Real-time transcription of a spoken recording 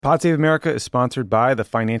Pod Save America is sponsored by the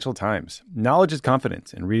Financial Times. Knowledge is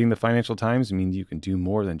confidence, and reading the Financial Times means you can do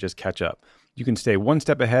more than just catch up. You can stay one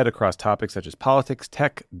step ahead across topics such as politics,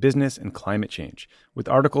 tech, business, and climate change, with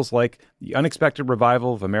articles like The Unexpected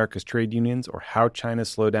Revival of America's Trade Unions or How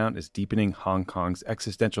China's Slowdown is Deepening Hong Kong's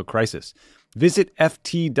Existential Crisis. Visit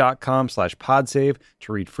ft.com/podsave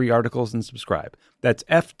to read free articles and subscribe. That's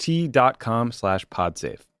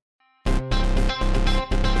ft.com/podsave.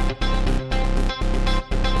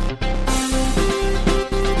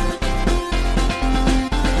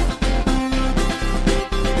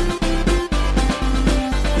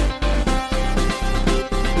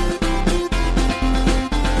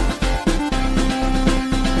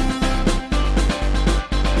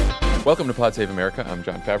 Welcome to Pod Save America. I'm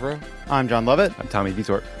John Favreau. I'm John Lovett. I'm Tommy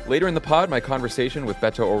Vitor. Later in the pod, my conversation with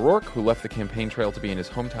Beto O'Rourke, who left the campaign trail to be in his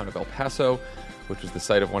hometown of El Paso, which was the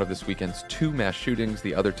site of one of this weekend's two mass shootings.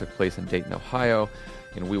 The other took place in Dayton, Ohio.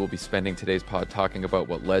 And we will be spending today's pod talking about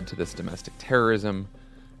what led to this domestic terrorism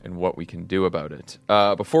and what we can do about it.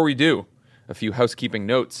 Before we do, a few housekeeping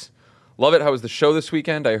notes. Lovett, how was the show this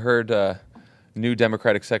weekend? I heard new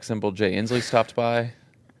Democratic sex symbol Jay Inslee stopped by,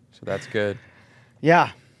 so that's good. Yeah.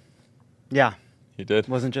 You did?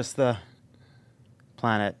 Wasn't just the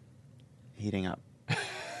planet heating up.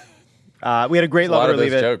 We had a great Love It or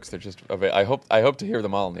Leave It. Jokes. They're just. I hope to hear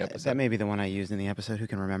them all in the episode. That may be the one I used in the episode. Who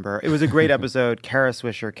can remember? It was a great episode. Kara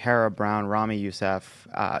Swisher, Kara Brown, Rami Youssef,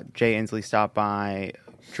 Jay Inslee stopped by.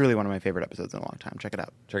 Truly one of my favorite episodes in a long time. Check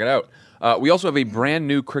it out. We also have a brand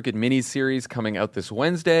new Crooked Minis series coming out this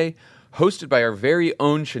Wednesday, hosted by our very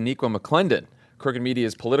own Shaniqua McClendon, Crooked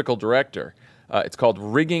Media's political director. It's called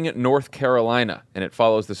Rigging North Carolina, and it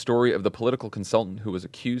follows the story of the political consultant who was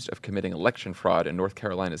accused of committing election fraud in North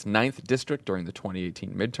Carolina's 9th District during the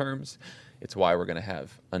 2018 midterms. It's why we're going to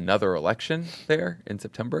have another election there in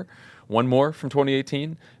September, one more from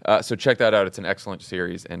 2018. So check that out. It's an excellent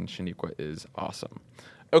series, and Shaniqua is awesome.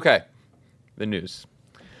 Okay, the news.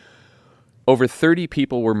 Over 30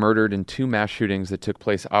 people were murdered in two mass shootings that took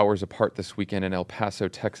place hours apart this weekend in El Paso,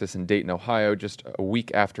 Texas, and Dayton, Ohio, just a week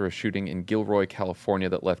after a shooting in Gilroy, California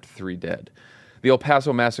that left 3 dead. The El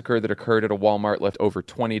Paso massacre that occurred at a Walmart left over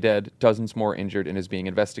 20 dead, dozens more injured, and is being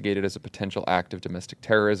investigated as a potential act of domestic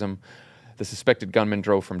terrorism. The suspected gunman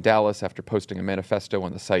drove from Dallas after posting a manifesto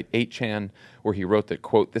on the site 8chan, where he wrote that,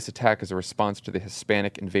 quote, "This attack is a response to the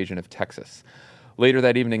Hispanic invasion of Texas." Later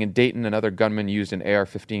that evening in Dayton, another gunman used an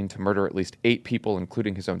AR-15 to murder at least 8 people,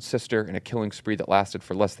 including his own sister, in a killing spree that lasted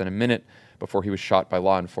for less than a minute before he was shot by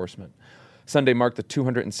law enforcement. Sunday marked the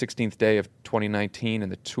 216th day of 2019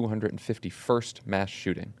 and the 251st mass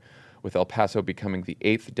shooting, with El Paso becoming the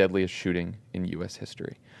 8th deadliest shooting in U.S.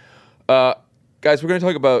 history. Guys, we're going to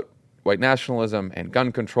talk about white nationalism and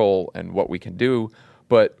gun control and what we can do,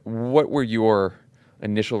 but what were your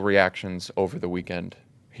initial reactions over the weekend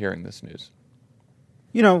hearing this news?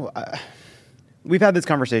 You know, we've had this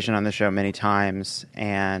conversation on the show many times,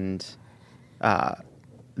 and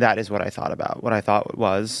that is what I thought about. What I thought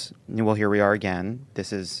was, well, here we are again.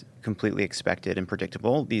 This is completely expected and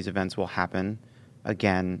predictable. These events will happen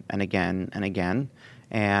again and again and again,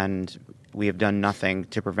 and we have done nothing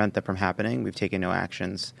to prevent them from happening. We've taken no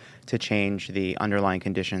actions to change the underlying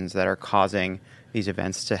conditions that are causing these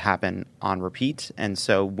events to happen on repeat. And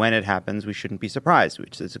so when it happens, we shouldn't be surprised,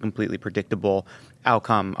 which is a completely predictable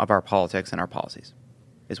outcome of our politics and our policies,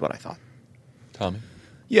 is what I thought. Tommy?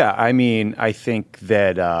 Yeah, I mean, I think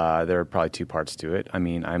that there are probably two parts to it. I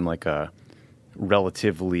mean, I'm like a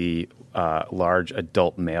relatively large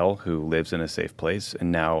adult male who lives in a safe place,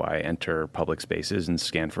 and now I enter public spaces and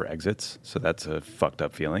scan for exits. So that's a fucked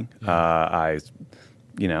up feeling. I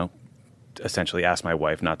essentially asked my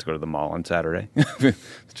wife not to go to the mall on Saturday,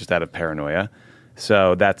 just out of paranoia.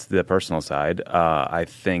 So that's the personal side. I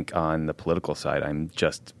think on the political side, I'm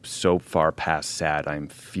just so far past sad. I'm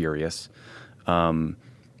furious.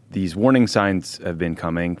 These warning signs have been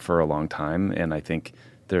coming for a long time, and I think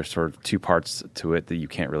there's sort of two parts to it that you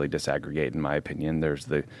can't really disaggregate, in my opinion. There's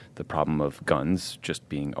the problem of guns just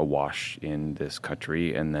being awash in this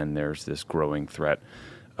country, and then there's this growing threat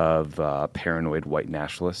of paranoid white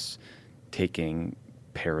nationalists taking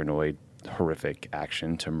paranoid, horrific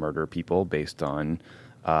action to murder people based on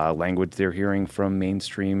language they're hearing from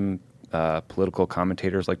mainstream political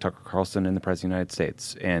commentators like Tucker Carlson and the President of the United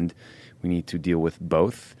States. And we need to deal with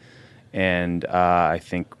both. And I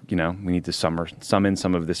think, we need to summon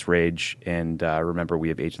some of this rage and remember we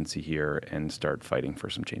have agency here and start fighting for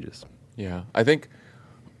some changes. Yeah, I think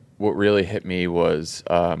what really hit me was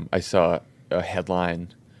I saw a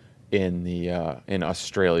headline in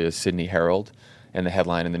Australia's Sydney Herald, and the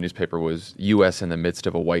headline in the newspaper was "U.S. in the midst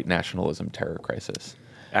of a white nationalism terror crisis."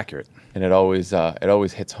 Accurate. And it always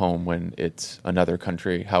hits home when it's another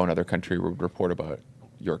country, how another country would report about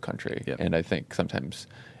your country. Yep. And I think sometimes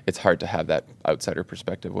it's hard to have that outsider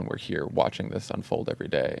perspective when we're here watching this unfold every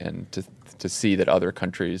day, and to see that other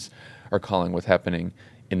countries are calling what's happening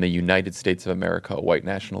in the United States of America a white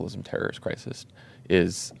nationalism terrorist crisis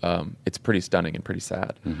is it's pretty stunning and pretty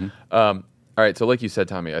sad. All right, so like you said,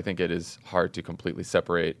 Tommy, I think it is hard to completely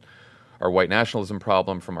separate our white nationalism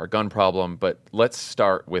problem from our gun problem, but let's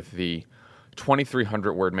start with the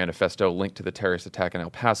 2,300-word manifesto linked to the terrorist attack in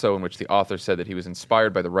El Paso, in which the author said that he was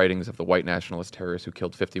inspired by the writings of the white nationalist terrorists who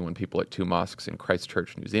killed 51 people at 2 mosques in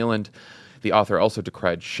Christchurch, New Zealand. The author also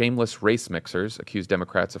decried shameless race mixers, accused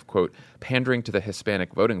Democrats of, quote, pandering to the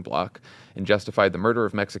Hispanic voting bloc, and justified the murder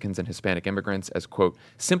of Mexicans and Hispanic immigrants as, quote,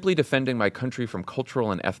 simply defending my country from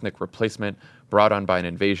cultural and ethnic replacement brought on by an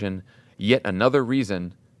invasion, yet another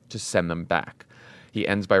reason to send them back. He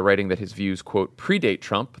ends by writing that his views, quote, predate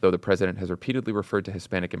Trump, though the president has repeatedly referred to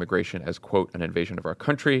Hispanic immigration as, quote, an invasion of our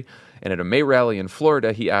country. And at a May rally in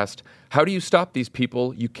Florida, he asked, how do you stop these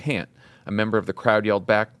people? You can't. A member of the crowd yelled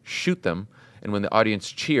back, shoot them. And when the audience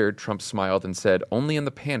cheered, Trump smiled and said, only in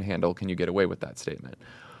the panhandle can you get away with that statement.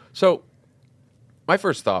 So my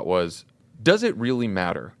first thought was, does it really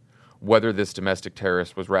matter whether this domestic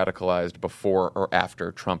terrorist was radicalized before or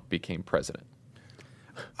after Trump became president?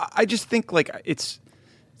 I just think like I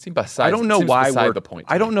don't know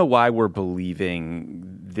why we're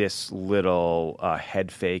believing this little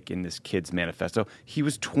head fake in this kid's manifesto. He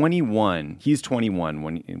was 21. He's 21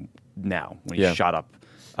 when he shot up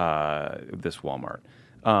this Walmart.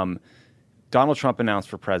 Donald Trump announced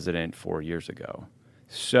for president 4 years ago.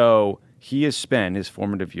 So he has spent his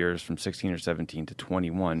formative years from 16 or 17 to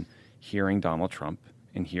 21 hearing Donald Trump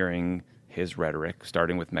and hearing his rhetoric,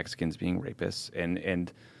 starting with Mexicans being rapists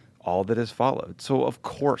and all that has followed. So, of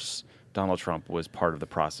course, Donald Trump was part of the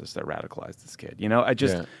process that radicalized this kid. You know,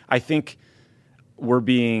 I think we're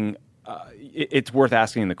being it's worth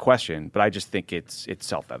asking the question, but I just think it's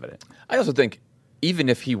self-evident. I also think even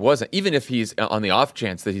if he's on the off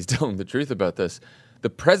chance that he's telling the truth about this,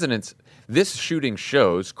 this shooting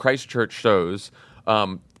shows, Christchurch shows,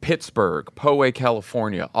 Pittsburgh, Poway,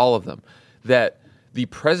 California, all of them, that the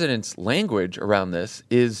president's language around this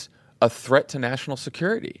is a threat to national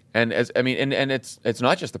security. And it's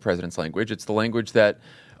not just the president's language, it's the language that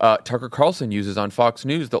Tucker Carlson uses on Fox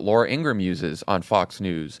News, that Laura Ingraham uses on Fox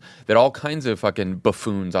News, that all kinds of fucking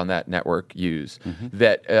buffoons on that network use,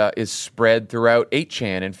 that is spread throughout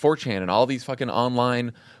 8chan and 4chan and all these fucking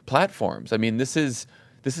online platforms. I mean, this is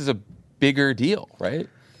a bigger deal, right?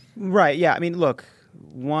 Right, yeah. I mean, look,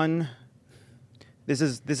 this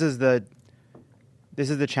is the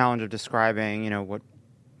challenge of describing, what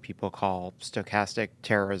people call stochastic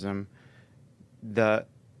terrorism.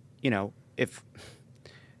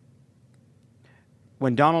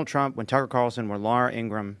 When Donald Trump, when Tucker Carlson, when Laura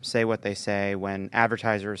Ingraham say what they say, when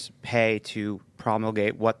advertisers pay to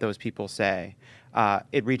promulgate what those people say,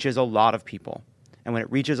 it reaches a lot of people. And when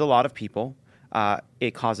it reaches a lot of people,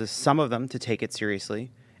 it causes some of them to take it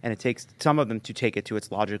seriously, and it takes some of them to take it to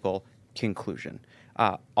its logical conclusion.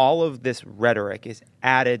 All of this rhetoric is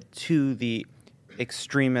added to the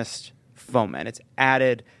extremist foment. It's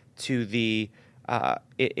added to the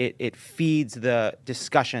it feeds the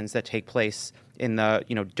discussions that take place in the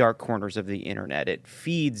dark corners of the internet. It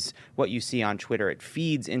feeds what you see on Twitter. It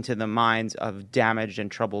feeds into the minds of damaged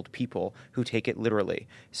and troubled people who take it literally.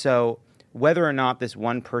 So whether or not this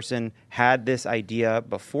one person had this idea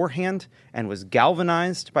beforehand and was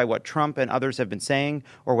galvanized by what Trump and others have been saying,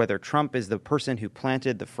 or whether Trump is the person who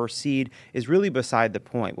planted the first seed, is really beside the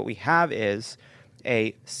point. What we have is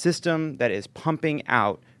a system that is pumping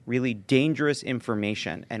out really dangerous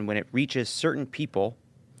information, and when it reaches certain people,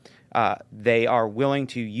 they are willing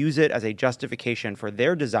to use it as a justification for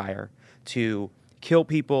their desire to kill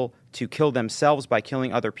people, to kill themselves by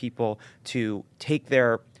killing other people, to take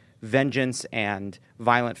their vengeance and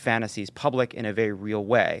violent fantasies public in a very real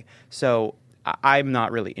way. So I'm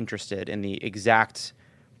not really interested in the exact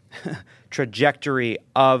trajectory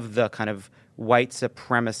of the kind of white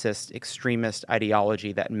supremacist extremist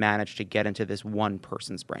ideology that managed to get into this one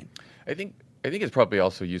person's brain. I think it's probably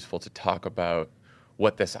also useful to talk about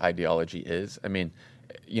what this ideology is. I mean,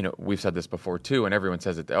 we've said this before too, and everyone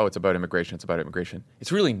says it's about immigration, it's about immigration.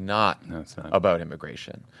 It's really not, it's not about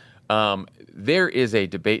immigration. There is a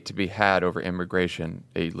debate to be had over immigration,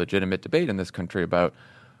 a legitimate debate in this country about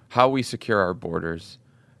how we secure our borders,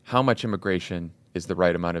 how much immigration is the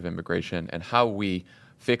right amount of immigration, and how we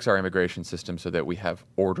fix our immigration system so that we have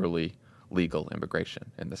orderly, legal immigration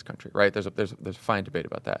in this country, right? There's a fine debate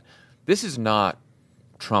about that. This is not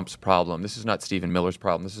Trump's problem. This is not Stephen Miller's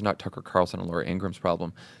problem. This is not Tucker Carlson and Laura Ingraham's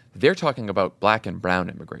problem. They're talking about black and brown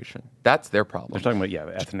immigration. That's their problem. They're talking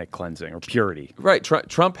about, ethnic cleansing or purity. Right.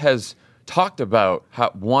 Trump has talked about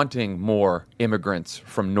wanting more immigrants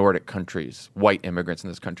from Nordic countries, white immigrants in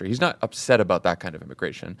this country. He's not upset about that kind of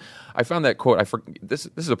immigration. I found that quote. This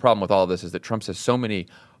is a problem with all of this, is that Trump says so many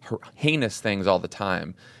heinous things all the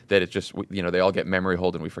time that it just, they all get memory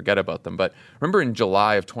hold and we forget about them. But remember in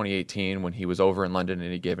July of 2018 when he was over in London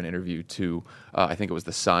and he gave an interview to, I think it was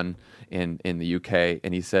The Sun in the UK,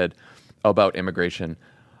 and he said about immigration,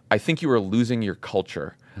 I think you are losing your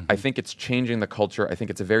culture. I think it's changing the culture. I think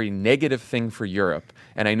it's a very negative thing for Europe.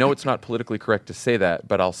 And I know it's not politically correct to say that,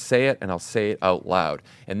 but I'll say it and I'll say it out loud.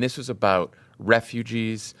 And this was about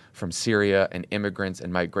refugees from Syria and immigrants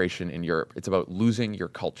and migration in Europe. It's about losing your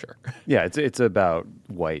culture. Yeah, it's about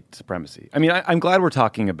white supremacy. I mean, I'm glad we're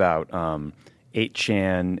talking about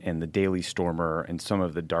 8chan and the Daily Stormer and some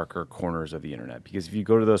of the darker corners of the internet. Because if you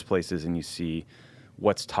go to those places and you see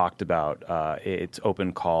what's talked about, it's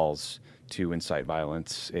open calls to incite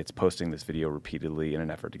violence. It's posting this video repeatedly in an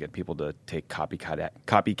effort to get people to take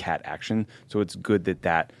copycat action. So it's good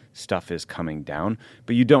that stuff is coming down.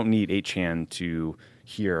 But you don't need 8chan to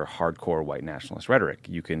hear hardcore white nationalist rhetoric.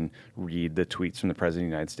 You can read the tweets from the President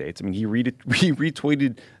of the United States. I mean, he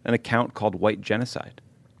retweeted an account called White Genocide.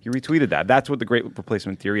 He retweeted that. That's what the Great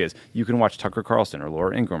Replacement Theory is. You can watch Tucker Carlson or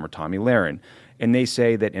Laura Ingraham or Tomi Lahren, and they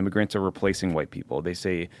say that immigrants are replacing white people. They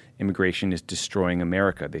say immigration is destroying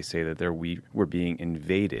America. They say that we're being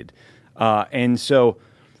invaded. And so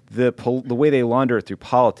the way they launder it through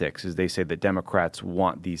politics is they say that Democrats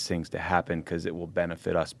want these things to happen because it will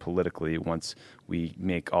benefit us politically once we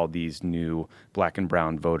make all these new black and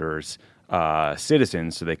brown voters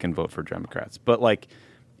citizens so they can vote for Democrats. But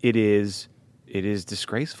it is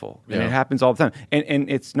disgraceful, and it happens all the time. And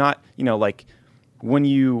it's not, when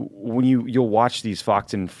you'll watch these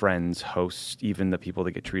Fox and Friends hosts, even the people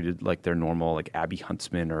that get treated like they're normal, like Abby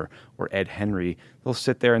Huntsman or Ed Henry, they'll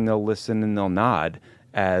sit there and they'll listen and they'll nod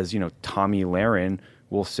as, Tomi Lahren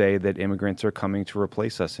will say that immigrants are coming to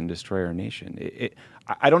replace us and destroy our nation.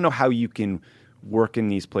 I don't know how you can work in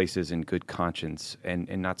these places in good conscience and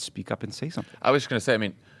not speak up and say something. I was just going to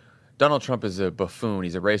say, Donald Trump is a buffoon.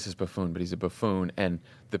 He's a racist buffoon, but he's a buffoon. And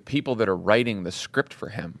the people that are writing the script for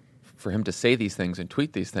him to say these things and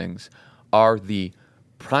tweet these things, are the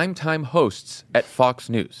primetime hosts at Fox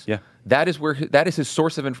News. Yeah. That is his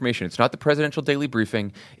source of information. It's not the presidential daily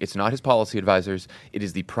briefing. It's not his policy advisors. It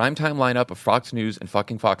is the primetime lineup of Fox News and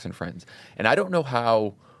fucking Fox and Friends. And I don't know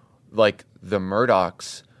how, the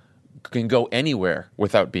Murdochs can go anywhere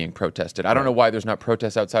without being protested. I don't know why there's not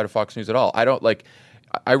protests outside of Fox News at all.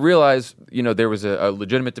 I realize, there was a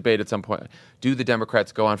legitimate debate at some point. Do the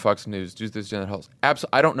Democrats go on Fox News? Do this, do that?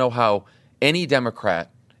 Absolutely. I don't know how any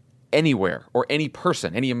Democrat anywhere or any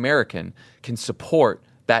person, any American can support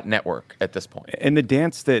that network at this point. And the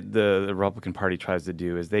dance that the Republican Party tries to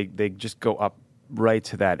do is they just go up right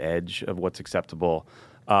to that edge of what's acceptable.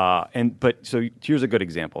 So here's a good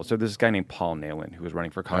example. So there's this guy named Paul Nehlen who was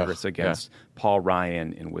running for Congress against Paul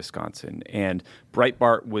Ryan in Wisconsin, and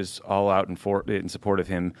Breitbart was all out in support of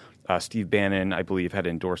him. Steve Bannon, I believe, had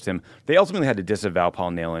endorsed him. They ultimately had to disavow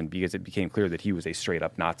Paul Nehlen because it became clear that he was a straight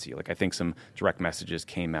up Nazi. I think some direct messages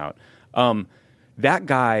came out. That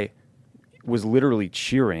guy was literally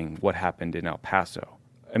cheering what happened in El Paso.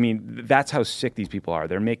 I mean, that's how sick these people are.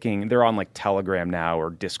 They're on Telegram now or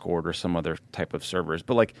Discord or some other type of servers.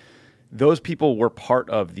 But those people were part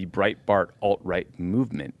of the Breitbart alt-right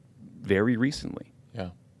movement very recently.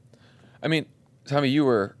 Yeah. Tommy, you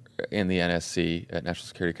were in the NSC at National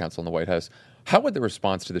Security Council in the White House. How would the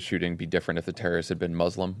response to the shooting be different if the terrorists had been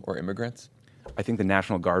Muslim or immigrants? I think the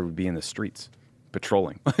National Guard would be in the streets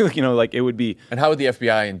patrolling. It would be. And how would the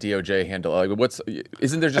FBI and DOJ handle it?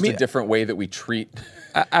 Isn't there just a different way that we treat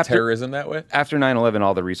terrorism that way? After 9/11,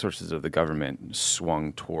 all the resources of the government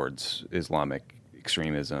swung towards Islamic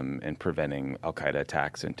extremism and preventing al-Qaeda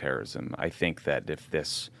attacks and terrorism. I think that if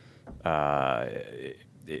this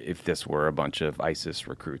were a bunch of ISIS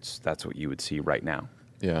recruits, that's what you would see right now.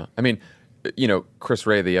 Yeah. Chris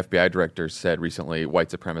Wray, the FBI director, said recently white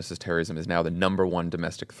supremacist terrorism is now the #1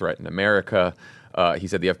 domestic threat in America. He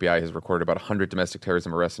said the FBI has recorded about 100 domestic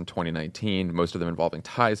terrorism arrests in 2019, most of them involving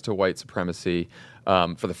ties to white supremacy.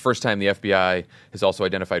 For the first time, the FBI has also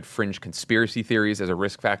identified fringe conspiracy theories as a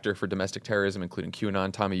risk factor for domestic terrorism, including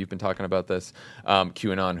QAnon. Tommy, you've been talking about this.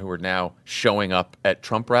 QAnon, who are now showing up at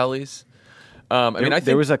Trump rallies. I think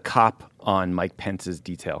there was a cop on Mike Pence's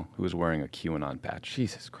detail who was wearing a QAnon patch.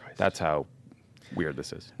 Jesus Christ. That's how weird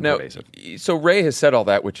this is. Now, pervasive. So Ray has said all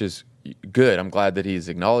that, which is good. I'm glad that he's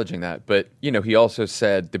acknowledging that. But, he also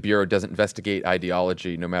said the Bureau doesn't investigate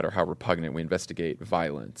ideology, no matter how repugnant. We investigate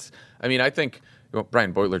violence. I mean, I think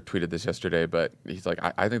Brian Beutler tweeted this yesterday, but he's like,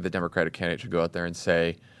 I think the Democratic candidate should go out there and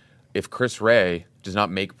say, if Chris Wray does not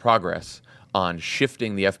make progress on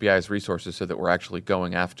shifting the FBI's resources so that we're actually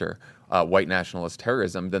going after white nationalist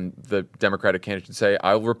terrorism, then the Democratic candidate should say,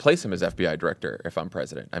 I'll replace him as FBI director if I'm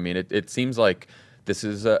president. I mean, it seems like this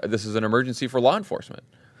is an emergency for law enforcement.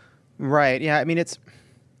 Right. Yeah. I mean,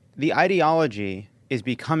 the ideology is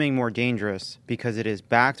becoming more dangerous because it is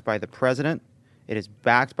backed by the president. It is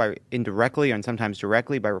backed by indirectly and sometimes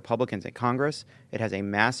directly by Republicans in Congress. It has a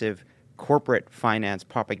massive corporate finance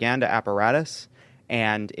propaganda apparatus,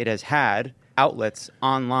 and it has had outlets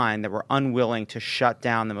online that were unwilling to shut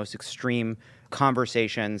down the most extreme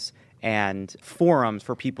conversations and forums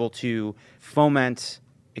for people to foment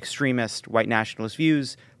extremist white nationalist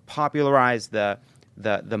views, popularize the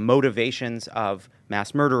motivations of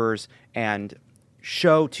mass murderers, and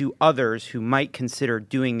show to others who might consider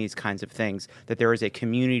doing these kinds of things that there is a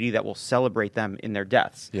community that will celebrate them in their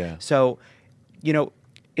deaths. Yeah. So,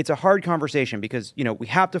 it's a hard conversation because, we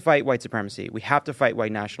have to fight white supremacy. We have to fight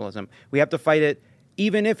white nationalism. We have to fight it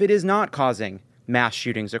even if it is not causing mass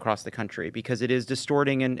shootings across the country, because it is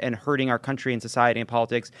distorting and hurting our country and society and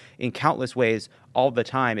politics in countless ways all the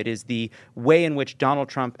time. It is the way in which Donald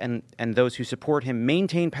Trump and those who support him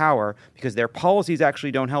maintain power because their policies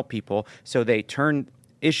actually don't help people. So they turn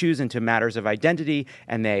issues into matters of identity,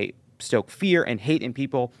 and they stoke fear and hate in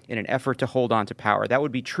people in an effort to hold on to power. That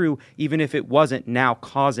would be true even if it wasn't now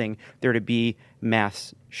causing there to be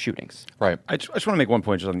mass shootings. Right. I just want to make one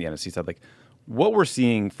point just on the NSC side. Like, what we're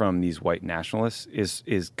seeing from these white nationalists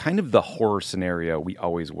is kind of the horror scenario we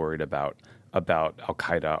always worried about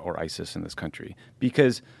Al-Qaeda or ISIS in this country,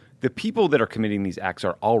 because the people that are committing these acts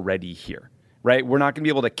are already here, right? We're not going to be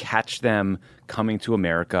able to catch them coming to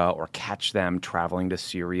America or catch them traveling to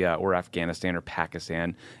Syria or Afghanistan or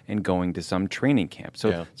Pakistan and going to some training camp.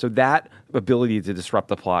 So that ability to disrupt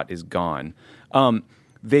the plot is gone.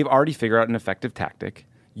 They've already figured out an effective tactic.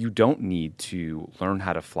 You don't need to learn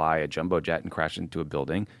how to fly a jumbo jet and crash into a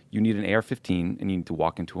building. You need an AR-15 and you need to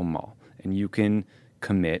walk into a mall, and you can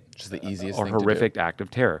commit just the easiest or thing to do. horrific act of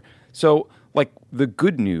terror. So, the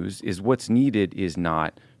good news is what's needed is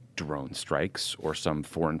not drone strikes or some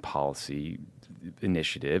foreign policy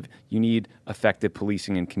initiative. You need effective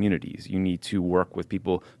policing in communities. You need to work with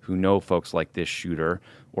people who know folks like this shooter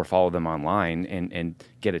or follow them online and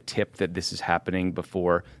get a tip that this is happening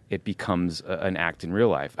before it becomes an act in real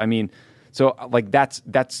life. I mean, so that's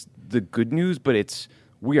the good news, but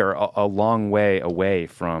we are a long way away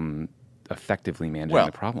from effectively managing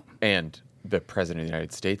the problem. And the president of the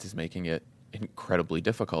United States is making it incredibly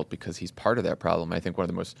difficult because he's part of that problem. I think one of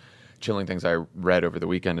the most chilling things I read over the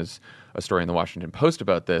weekend is a story in the Washington Post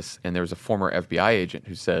about this, and there was a former FBI agent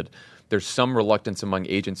who said there's some reluctance among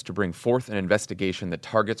agents to bring forth an investigation that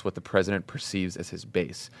targets what the president perceives as his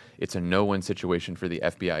base. It's a no-win situation for the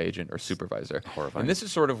FBI agent or supervisor. Horrifying. And this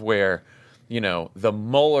is sort of where, the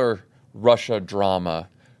Mueller-Russia drama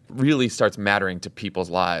really starts mattering to people's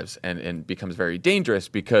lives and becomes very dangerous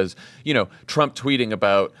because, Trump tweeting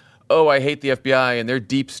about, oh, I hate the FBI and they're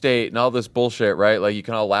deep state and all this bullshit, right? Like, you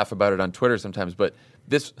can all laugh about it on Twitter sometimes, but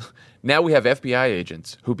now we have FBI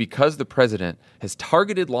agents who, because the president has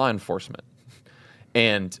targeted law enforcement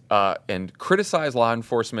and criticized law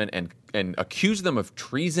enforcement and accused them of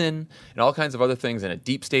treason and all kinds of other things and a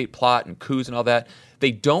deep state plot and coups and all that,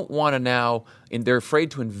 they don't want to now, and they're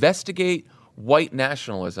afraid to investigate white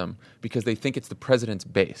nationalism because they think it's the president's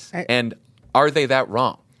base. And are they that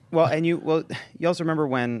wrong? Well, you also remember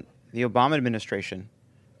when the Obama administration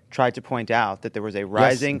tried to point out that there was a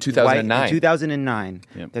rising in 2009. in 2009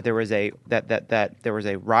 Yep. that there was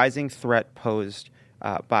a rising threat posed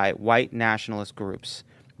by white nationalist groups.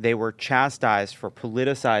 They were chastised for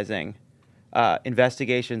politicizing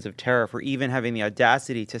investigations of terror, for even having the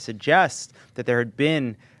audacity to suggest that there had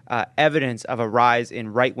been evidence of a rise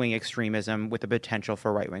in right-wing extremism with the potential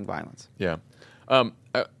for right-wing violence. Yeah.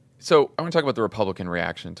 So I want to talk about the Republican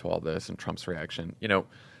reaction to all this and Trump's reaction.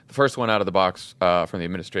 The first one out of the box from the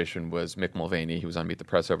administration was Mick Mulvaney. He was on Meet the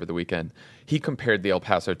Press over the weekend. He compared the El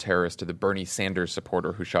Paso terrorist to the Bernie Sanders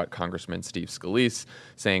supporter who shot Congressman Steve Scalise,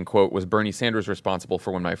 saying, quote, "Was Bernie Sanders responsible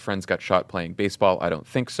for when my friends got shot playing baseball? I don't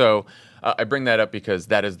think so." I bring that up because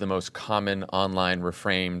that is the most common online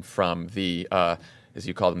refrain from the as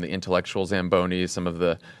you call them, the intellectual Zambonis, some of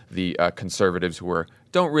the conservatives who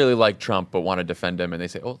don't really like Trump but want to defend him, and they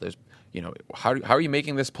say, "Oh, there's, how are you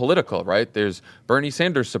making this political, right? There's Bernie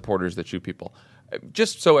Sanders supporters that shoot people."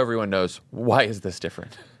 Just so everyone knows, why is this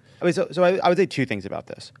different? I mean, so I would say two things about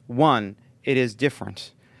this. One, it is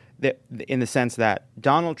different in the sense that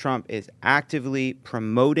Donald Trump is actively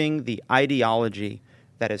promoting the ideology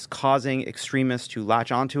that is causing extremists to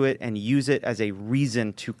latch onto it and use it as a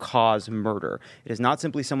reason to cause murder. It is not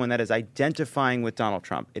simply someone that is identifying with Donald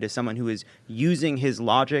Trump. It is someone who is using his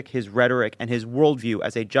logic, his rhetoric, and his worldview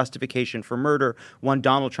as a justification for murder, one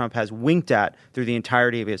Donald Trump has winked at through the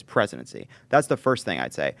entirety of his presidency. That's the first thing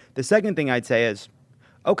I'd say. The second thing I'd say is,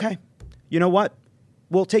 okay, you know what?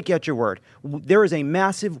 We'll take you at your word. There is a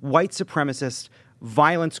massive white supremacist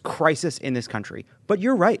violence crisis in this country. But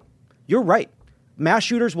you're right. You're right. Mass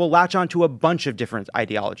shooters will latch onto a bunch of different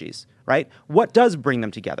ideologies, right? What does bring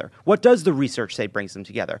them together? What does the research say brings them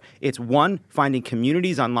together? It's one, finding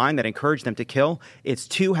communities online that encourage them to kill. It's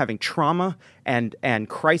two, having trauma and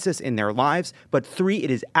crisis in their lives. But three,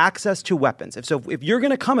 it is access to weapons. If you're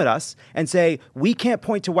going to come at us and say, we can't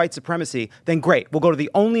point to white supremacy, then great. We'll go to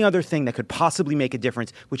the only other thing that could possibly make a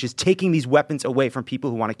difference, which is taking these weapons away from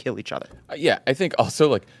people who want to kill each other. Yeah, I think also,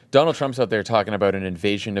 like, Donald Trump's out there talking about an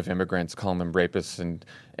invasion of immigrants, calling them rapists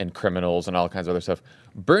and criminals and all kinds of other stuff.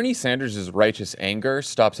 Bernie Sanders' righteous anger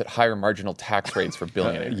stops at higher marginal tax rates for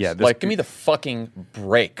billionaires. Give me the fucking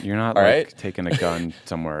break. You're not taking a gun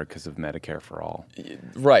somewhere because of Medicare for all.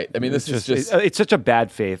 Right. I mean, this is just... It's such a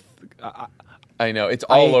bad faith. I know. It's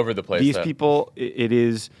all over the place. These people, it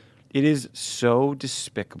is so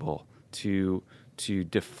despicable to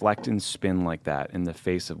deflect and spin like that in the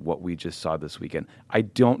face of what we just saw this weekend. I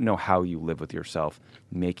don't know how you live with yourself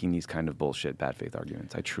making these kind of bullshit bad faith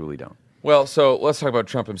arguments. I truly don't. Well, so let's talk about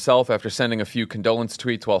Trump himself. After sending a few condolence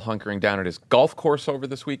tweets while hunkering down at his golf course over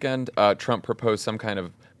this weekend, Trump proposed some kind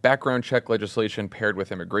of background check legislation paired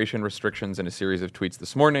with immigration restrictions in a series of tweets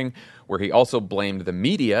this morning, where he also blamed the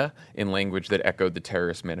media in language that echoed the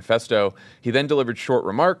terrorist manifesto. He then delivered short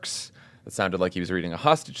remarks. It sounded like he was reading a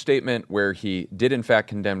hostage statement where he did in fact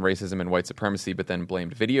condemn racism and white supremacy, but then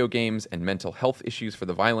blamed video games and mental health issues for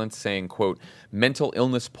the violence, saying, quote, mental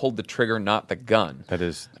illness pulled the trigger, not the gun. That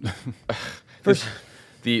is...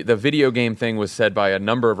 The video game thing was said by a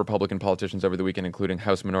number of Republican politicians over the weekend, including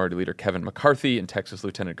House Minority Leader Kevin McCarthy and Texas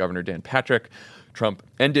Lieutenant Governor Dan Patrick. Trump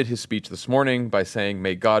ended his speech this morning by saying,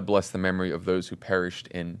 may God bless the memory of those who perished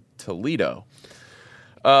in Toledo.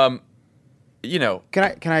 You know, can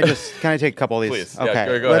I take a couple of these? Please. Okay,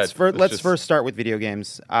 Yeah, go ahead. Let's first start with video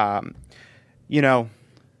games.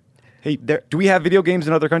 Hey, do we have video games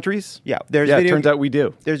in other countries? Yeah, it turns out we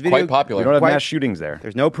do. There's quite popular. We don't have mass shootings there.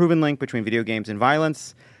 There's no proven link between video games and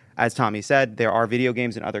violence. As Tommy said, there are video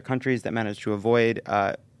games in other countries that manage to avoid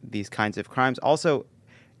these kinds of crimes. Also,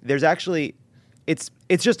 there's actually, it's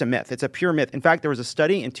just a myth. It's a pure myth. In fact, there was a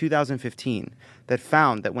study in 2015 that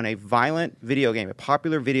found that when a violent video game, a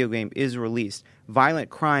popular video game is released, violent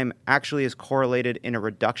crime actually is correlated in a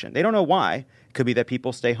reduction. They don't know why. Could be that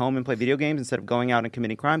people stay home and play video games instead of going out and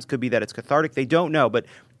committing crimes. Could be that it's cathartic. They don't know, but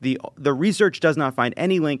the research does not find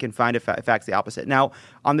any link and find facts the opposite. Now,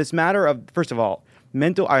 on this matter of, first of all,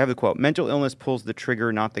 I have the quote, mental illness pulls the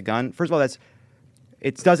trigger, not the gun. First of all,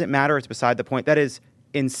 it doesn't matter. It's beside the point. That is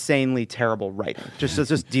insanely terrible writing.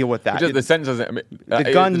 Just deal with that. The sentence doesn't.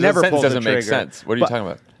 The gun never pulls the trigger. Doesn't make sense. What are you talking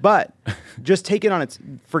about? But just take it on its.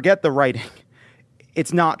 Forget the writing.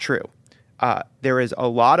 It's not true. There is a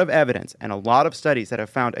lot of evidence and a lot of studies that have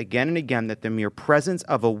found again and again that the mere presence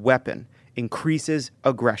of a weapon increases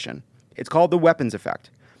aggression. It's called the weapons effect.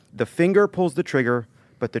 The finger pulls the trigger,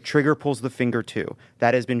 but the trigger pulls the finger too.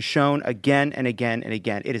 That has been shown again and again and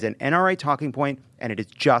again. It is an NRA talking point, and it is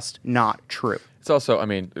just not true. It's also,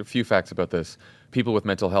 a few facts about this. People with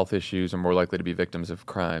mental health issues are more likely to be victims of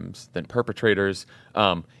crimes than perpetrators.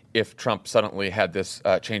 If Trump suddenly had this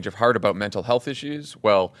change of heart about mental health issues,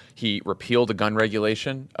 well, he repealed a gun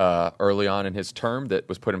regulation early on in his term that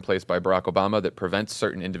was put in place by Barack Obama that prevents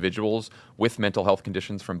certain individuals with mental health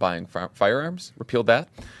conditions from buying firearms. Repealed that.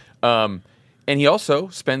 And he also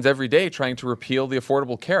spends every day trying to repeal the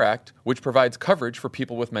Affordable Care Act, which provides coverage for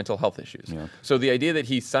people with mental health issues. Yeah. So the idea that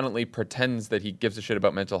he suddenly pretends that he gives a shit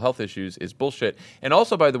about mental health issues is bullshit. And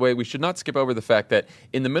also, by the way, we should not skip over the fact that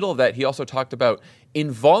in the middle of that, he also talked about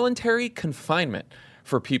involuntary confinement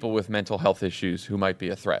for people with mental health issues who might be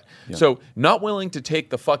a threat. Yeah. So not willing to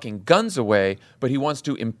take the fucking guns away, but he wants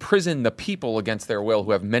to imprison the people against their will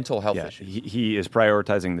who have mental health issues. He is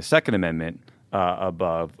prioritizing the Second Amendment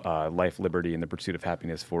above life, liberty, and the pursuit of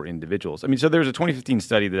happiness for individuals. So there's a 2015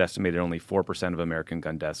 study that estimated only 4% of American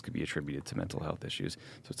gun deaths could be attributed to mental health issues.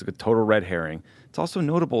 So it's a total red herring. It's also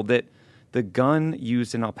notable that the gun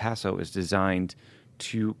used in El Paso is designed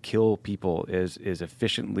to kill people as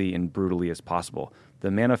efficiently and brutally as possible. The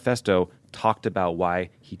manifesto talked about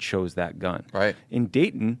why he chose that gun. Right. In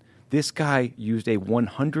Dayton, This guy used a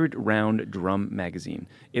 100-round drum magazine.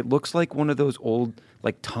 It looks like one of those old,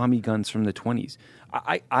 like, Tommy guns from the 20s.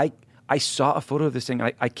 I saw a photo of this thing.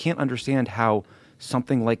 I can't understand how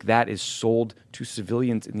something like that is sold to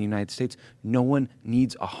civilians in the United States. No one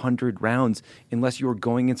needs 100 rounds unless you are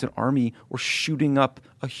going into an army or shooting up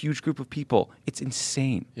a huge group of people. It's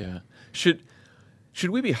insane. Yeah.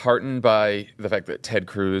 Should we be heartened by the fact that Ted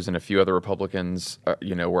Cruz and a few other Republicans,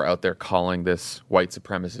 were out there calling this white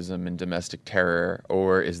supremacism and domestic terror,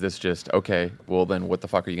 or is this just okay? Well, then what the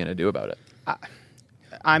fuck are you going to do about it?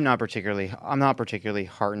 I'm not particularly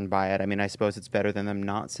heartened by it. I mean, I suppose it's better than them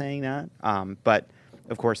not saying that. But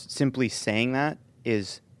of course, simply saying that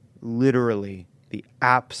is literally the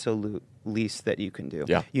absolute least that you can do.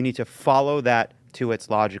 Yeah. You need to follow that to its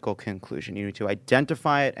logical conclusion. You need to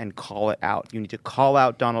identify it and call it out. You need to call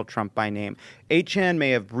out Donald Trump by name. 8chan may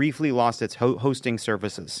have briefly lost its hosting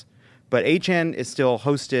services, but 8chan is still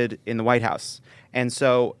hosted in the White House. And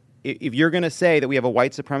so if you're going to say that we have a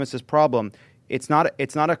white supremacist problem, it's not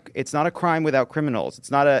a crime without criminals.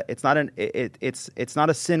 It's not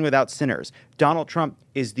a sin without sinners. Donald Trump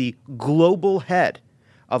is the global head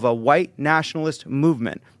of a white nationalist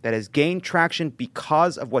movement that has gained traction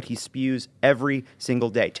because of what he spews every single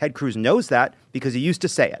day. Ted Cruz knows that because he used to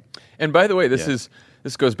say it. And by the way, this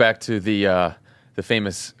goes back to the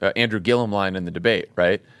famous Andrew Gillum line in the debate,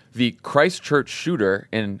 right? The Christchurch shooter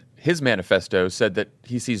in his manifesto said that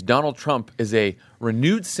he sees Donald Trump as a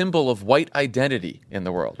renewed symbol of white identity in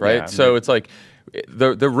the world, right? Yeah, so it's like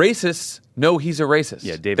the racists know he's a racist.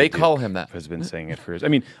 Yeah, David they Duke call him that. Has been saying it for years. I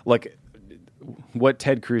mean, like, what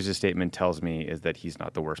Ted Cruz's statement tells me is that he's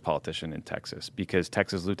not the worst politician in Texas, because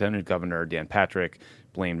Texas Lieutenant Governor Dan Patrick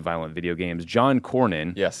blamed violent video games. John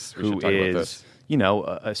Cornyn, Yes, we who should talk about is this.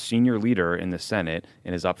 a senior leader in the Senate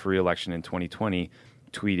and is up for re-election in 2020,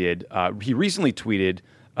 he recently tweeted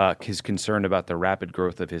his concern about the rapid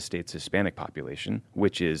growth of his state's Hispanic population,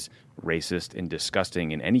 which is racist and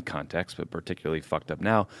disgusting in any context, but particularly fucked up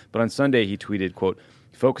now. But on Sunday, he tweeted, quote,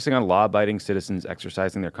 "Focusing on law-abiding citizens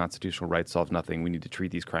exercising their constitutional rights solves nothing. We need to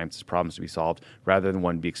treat these crimes as problems to be solved rather than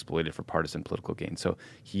one be exploited for partisan political gain." So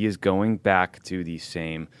he is going back to the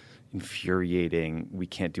same infuriating, we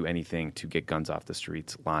can't do anything to get guns off the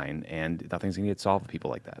streets line, and nothing's going to get solved with people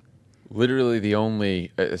like that. Literally the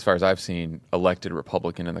only, as far as I've seen, elected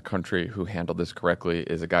Republican in the country who handled this correctly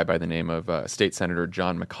is a guy by the name of State Senator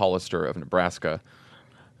John McCollister of Nebraska,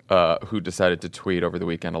 who decided to tweet over the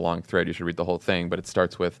weekend a long thread. You should read the whole thing, but it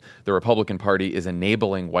starts with, "The Republican Party is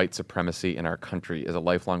enabling white supremacy in our country. As a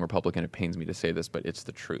lifelong Republican, it pains me to say this, but it's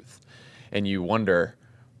the truth." And you wonder,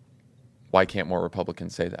 why can't more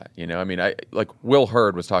Republicans say that? I mean, like Will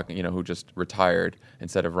Hurd was talking, who just retired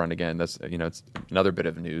instead of run again. That's, it's another bit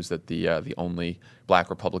of news that the only black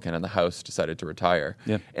Republican in the House decided to retire.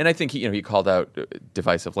 Yeah. And I think he called out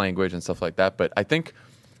divisive language and stuff like that. But I think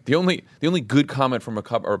the only good comment from a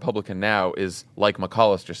Republican now is, like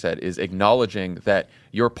McCollister said, is acknowledging that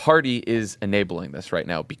your party is enabling this right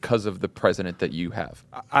now because of the president that you have.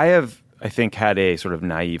 I think, had a sort of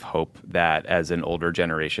naive hope that as an older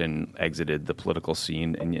generation exited the political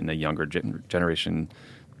scene and a younger generation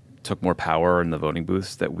took more power in the voting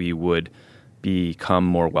booths, that we would become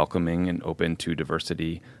more welcoming and open to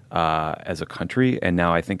diversity as a country. And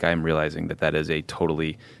now I think I'm realizing that that is a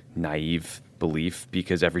totally naive belief,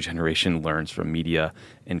 because every generation learns from media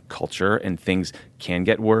and culture, and things can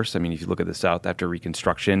get worse. I mean, if you look at the South after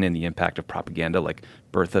Reconstruction and the impact of propaganda like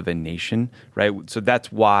Birth of a Nation, right? So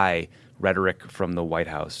that's why rhetoric from the White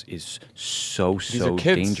House is so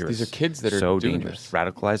dangerous. These are kids that are so doing dangerous. this.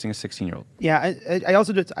 Radicalizing a 16-year-old. Yeah,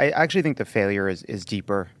 I actually think the failure is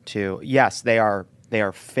deeper too. Yes, they are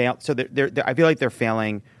So I feel like they're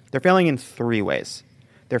failing. They're failing in three ways.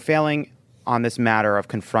 They're failing on this matter of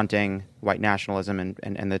confronting white nationalism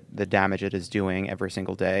and the damage it is doing every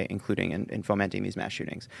single day, including in fomenting these mass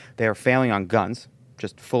shootings. They are failing on guns,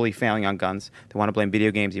 just fully failing on guns. They want to blame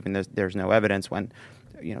video games, even though there's no evidence, when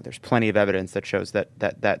there's plenty of evidence that shows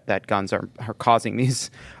that guns are causing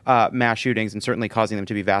these mass shootings, and certainly causing them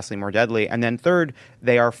to be vastly more deadly. And then third,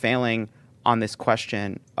 they are failing on this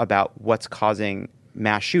question about what's causing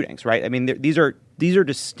mass shootings, right? I mean, these are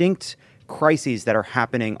distinct crises that are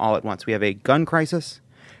happening all at once. We have a gun crisis.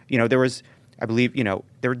 There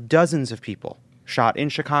were dozens of people shot in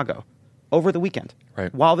Chicago over the weekend.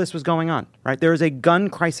 Right. while this was going on. Right, there is a gun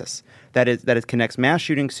crisis that connects mass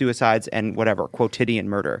shootings, suicides, and whatever quotidian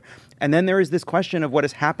murder. And then there is this question of what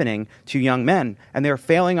is happening to young men, and they're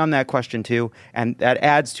failing on that question too. And that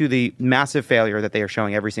adds to the massive failure that they are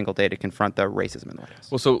showing every single day to confront the racism in the White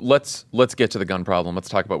House. Well, so let's get to the gun problem. Let's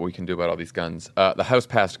talk about what we can do about all these guns. The House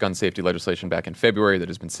passed gun safety legislation back in February that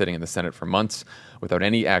has been sitting in the Senate for months without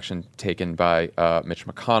any action taken by Mitch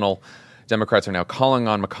McConnell. Democrats are now calling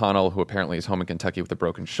on McConnell, who apparently is home in Kentucky with a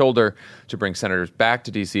broken shoulder, to bring senators back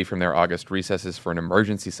to D.C. from their August recesses for an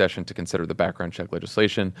emergency session to consider the background check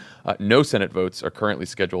legislation. No Senate votes are currently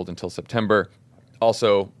scheduled until September.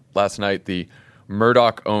 Also, last night, the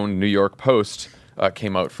Murdoch-owned New York Post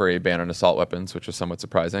came out for a ban on assault weapons, which was somewhat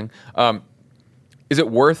surprising. Is it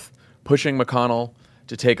worth pushing McConnell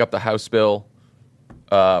to take up the House bill?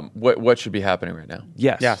 What should be happening right now?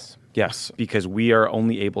 Yes, because we are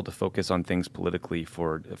only able to focus on things politically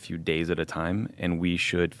for a few days at a time, and we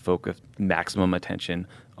should focus maximum attention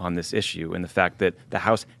on this issue and the fact that the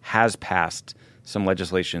House has passed some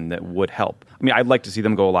legislation that would help. I mean, I'd like to see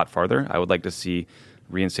them go a lot farther. I would like to see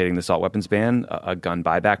reinstating the assault weapons ban, a gun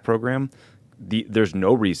buyback program. There's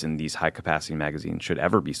no reason these high-capacity magazines should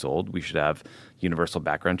ever be sold. We should have universal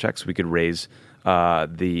background checks. We could raise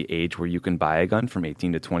the age where you can buy a gun from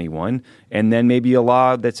 18 to 21, and then maybe a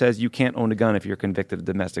law that says you can't own a gun if you're convicted of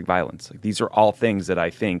domestic violence. Like, these are all things that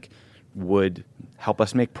I think would help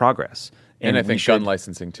us make progress. And I think gun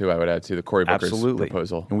licensing, too, I would add to the Cory Booker's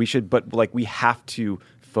proposal. And we have to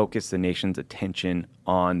focus the nation's attention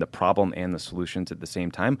on the problem and the solutions at the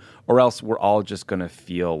same time, or else we're all just going to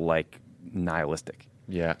feel like nihilistic.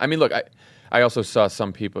 Yeah. I mean, look, I also saw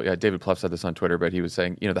some people, David Plouffe said this on Twitter, but he was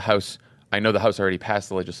saying, the House, I know the House already passed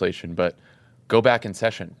the legislation, but go back in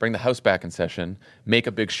session, bring the House back in session, make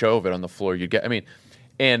a big show of it on the floor.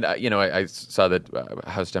 I saw that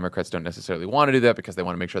House Democrats don't necessarily want to do that because they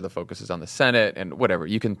want to make sure the focus is on the Senate and whatever.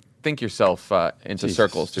 You can think yourself into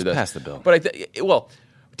circles through this. Pass the bill. But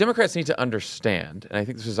Democrats need to understand, and I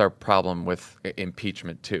think this is our problem with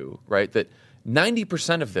impeachment too, right? That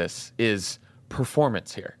 90% of this is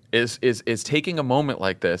performance here, is taking a moment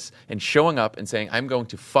like this and showing up and saying, I'm going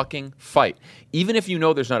to fucking fight, even if you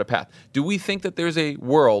know there's not a path. Do we think that there's a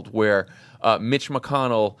world where Mitch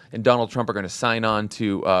McConnell and Donald Trump are going to sign on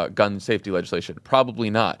to gun safety legislation?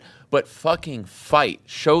 Probably not. But fucking fight.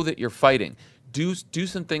 Show that you're fighting. Do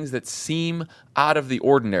some things that seem out of the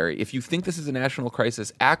ordinary. If you think this is a national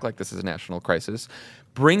crisis, act like this is a national crisis.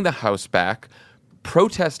 Bring the House back.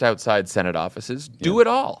 Protest outside Senate offices. Do it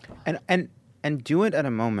all. And do it at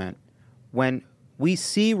a moment when we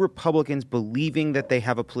see Republicans believing that they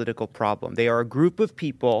have a political problem. They are a group of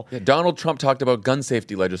people. Yeah, Donald Trump talked about gun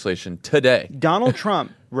safety legislation today. Donald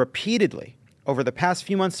Trump repeatedly, over the past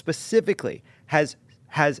few months specifically, has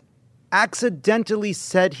accidentally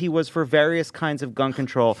said he was for various kinds of gun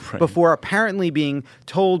control before apparently being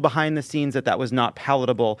told behind the scenes that was not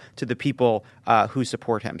palatable to the people who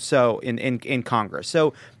support him. So in Congress.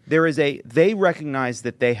 So they recognize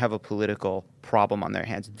that they have a political problem on their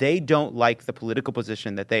hands. They don't like the political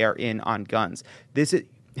position that they are in on guns. This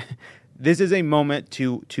is a moment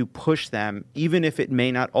to push them, even if it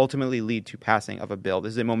may not ultimately lead to passing of a bill.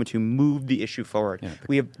 This is a moment to move the issue forward.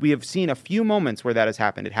 Yeah. We have seen a few moments where that has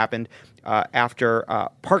happened. It happened after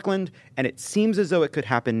Parkland, and it seems as though it could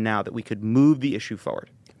happen now, that we could move the issue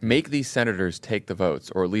forward. Make these senators take the votes,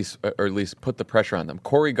 or at least put the pressure on them.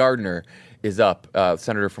 Cory Gardner is up,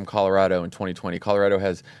 senator from Colorado in 2020. Colorado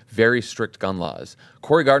has very strict gun laws.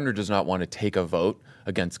 Cory Gardner does not want to take a vote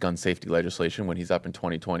against gun safety legislation when he's up in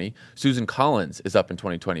 2020. Susan Collins is up in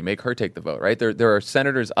 2020. Make her take the vote, right? There are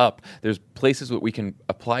senators up. There's places where we can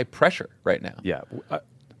apply pressure right now. Yeah.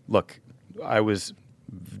 Look, I was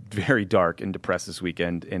very dark and depressed this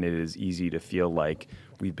weekend, and it is easy to feel like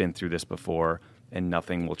we've been through this before and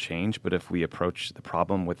nothing will change. But if we approach the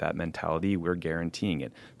problem with that mentality, we're guaranteeing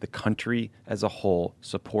it. The country as a whole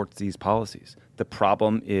supports these policies. The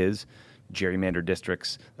problem is gerrymandered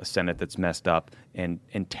districts, a Senate that's messed up, and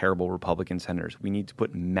terrible Republican senators. We need to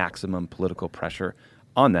put maximum political pressure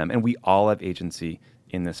on them, and we all have agency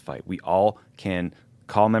in this fight. We all can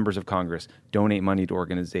call members of Congress, donate money to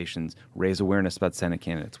organizations, raise awareness about Senate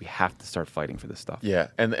candidates. We have to start fighting for this stuff. Yeah,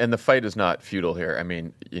 and the fight is not futile here. I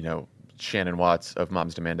mean, Shannon Watts of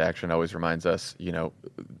Moms Demand Action always reminds us,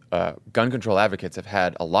 gun control advocates have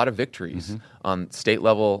had a lot of victories on state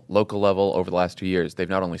level, local level over the last 2 years. They've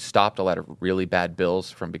not only stopped a lot of really bad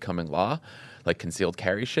bills from becoming law, like concealed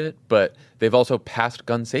carry shit, but they've also passed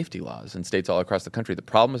gun safety laws in states all across the country. The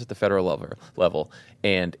problem is at the federal level,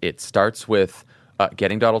 and it starts with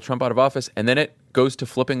getting Donald Trump out of office, and then it goes to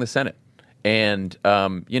flipping the Senate. And,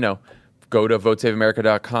 Go to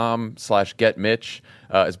votesaveamerica.com/getmitch.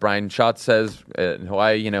 As Brian Schatz says in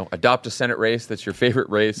Hawaii, adopt a Senate race that's your favorite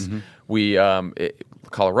race. We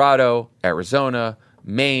Colorado, Arizona,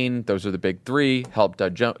 Maine, those are the big three. Help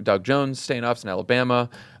Doug Jones stay in office in Alabama.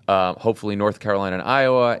 Hopefully North Carolina and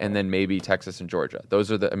Iowa, and then maybe Texas and Georgia. Those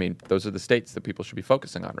are the states that people should be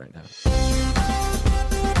focusing on right now.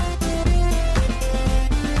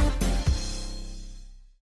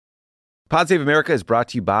 Pod Save America is brought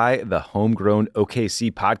to you by the Homegrown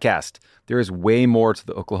OKC podcast. There is way more to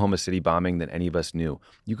the Oklahoma City bombing than any of us knew.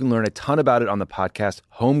 You can learn a ton about it on the podcast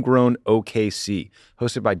Homegrown OKC,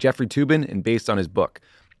 hosted by Jeffrey Toobin and based on his book.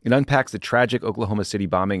 It unpacks the tragic Oklahoma City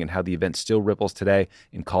bombing and how the event still ripples today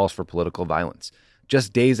and calls for political violence.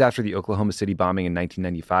 Just days after the Oklahoma City bombing in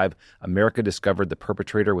 1995, America discovered the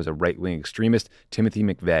perpetrator was a right-wing extremist, Timothy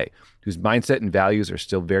McVeigh, whose mindset and values are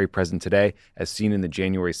still very present today, as seen in the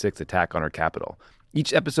January 6th attack on our Capitol.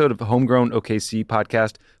 Each episode of the Homegrown OKC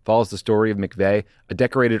podcast follows the story of McVeigh, a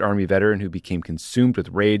decorated Army veteran who became consumed with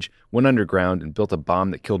rage, went underground, and built a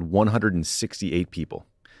bomb that killed 168 people.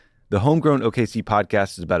 The Homegrown OKC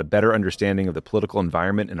podcast is about a better understanding of the political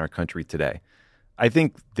environment in our country today. I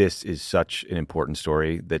think this is such an important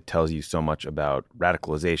story that tells you so much about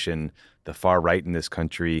radicalization, the far right in this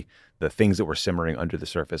country, the things that were simmering under the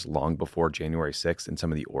surface long before January 6th, and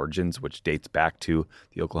some of the origins, which dates back to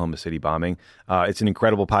the Oklahoma City bombing. It's an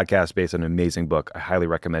incredible podcast based on an amazing book. I highly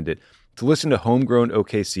recommend it. To listen to Homegrown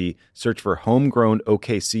OKC, search for Homegrown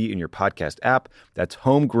OKC in your podcast app. That's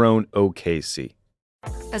Homegrown OKC.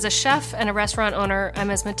 As a chef and a restaurant owner, I'm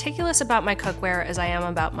as meticulous about my cookware as I am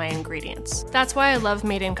about my ingredients. That's why I love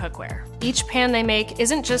Made in Cookware. Each pan they make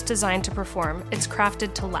isn't just designed to perform, it's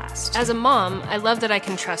crafted to last. As a mom, I love that I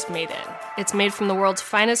can trust Made In. It's made from the world's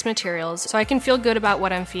finest materials, so I can feel good about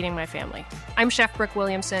what I'm feeding my family. I'm Chef Brooke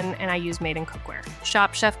Williamson, and I use Made in Cookware.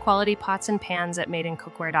 Shop chef-quality pots and pans at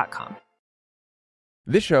madeincookware.com.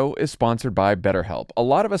 This show is sponsored by BetterHelp. A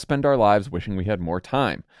lot of us spend our lives wishing we had more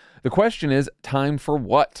time. The question is, time for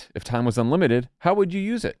what? If time was unlimited, how would you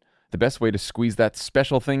use it? The best way to squeeze that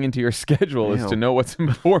special thing into your schedule is to know what's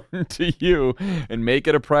important to you and make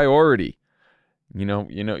it a priority.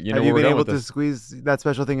 Have you been able to squeeze that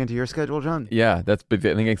special thing into your schedule, John? Yeah, I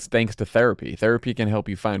think it's thanks to therapy. Therapy can help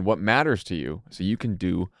you find what matters to you so you can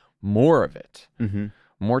do more of it. Mm-hmm.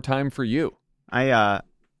 More time for you. Because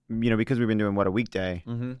we've been doing a weekday,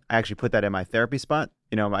 I actually put that in my therapy spot.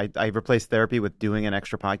 I replaced therapy with doing an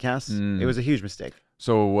extra podcast. It was a huge mistake.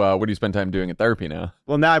 So what do you spend time doing at therapy now?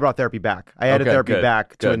 Well, now I brought therapy back. I added therapy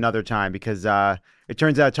back to another time because it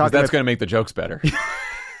turns out talking. That's going to make the jokes better.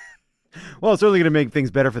 Well, it's certainly going to make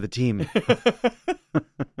things better for the team.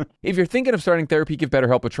 If you're thinking of starting therapy, give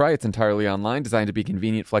BetterHelp a try. It's entirely online, designed to be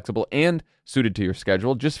convenient, flexible, and suited to your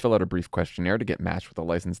schedule. Just fill out a brief questionnaire to get matched with a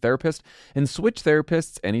licensed therapist and switch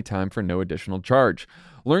therapists anytime for no additional charge.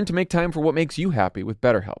 Learn to make time for what makes you happy with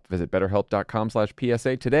BetterHelp. Visit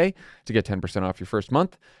BetterHelp.com/PSA today to get 10% off your first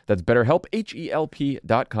month. That's BetterHelp,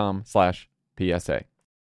 HELP.com/PSA.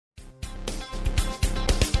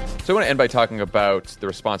 So I want to end by talking about the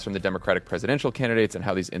response from the Democratic presidential candidates and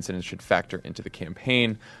how these incidents should factor into the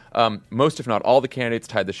campaign. Most, if not all, the candidates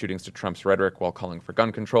tied the shootings to Trump's rhetoric while calling for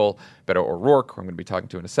gun control. Beto O'Rourke, who I'm going to be talking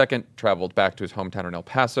to in a second, traveled back to his hometown in El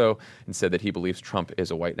Paso and said that he believes Trump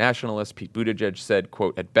is a white nationalist. Pete Buttigieg said,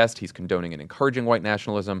 quote, at best, he's condoning and encouraging white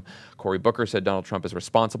nationalism. Cory Booker said Donald Trump is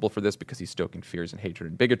responsible for this because he's stoking fears and hatred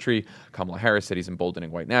and bigotry. Kamala Harris said he's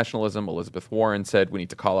emboldening white nationalism. Elizabeth Warren said we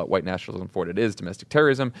need to call out white nationalism for what it is, domestic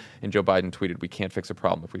terrorism. And Joe Biden tweeted, we can't fix a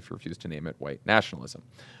problem if we refuse to name it white nationalism.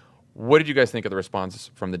 What did you guys think of the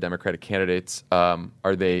response from the Democratic candidates?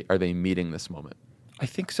 Are they meeting this moment? I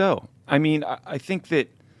think so. I think that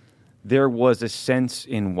there was a sense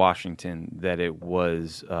in Washington that it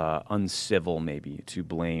was uncivil maybe to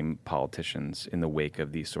blame politicians in the wake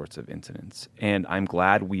of these sorts of incidents. And I'm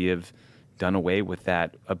glad we have done away with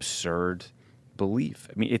that absurd belief.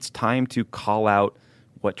 It's time to call out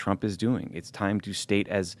what Trump is doing. It's time to state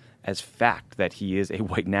as fact that he is a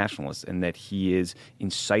white nationalist and that he is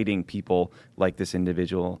inciting people like this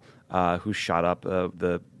individual who shot up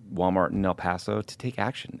the Walmart in El Paso to take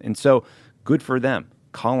action. And so good for them.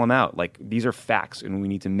 Call them out. These are facts, and we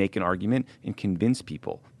need to make an argument and convince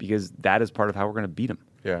people because that is part of how we're going to beat them.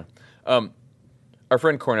 Yeah. Our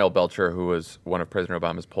friend Cornell Belcher, who was one of President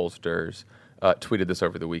Obama's pollsters, tweeted this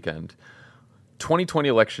over the weekend. 2020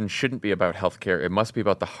 election shouldn't be about healthcare. It must be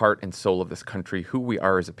about the heart and soul of this country, who we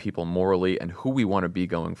are as a people morally, and who we want to be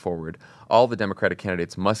going forward. All the Democratic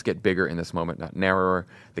candidates must get bigger in this moment, not narrower.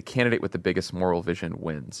 The candidate with the biggest moral vision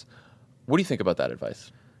wins. What do you think about that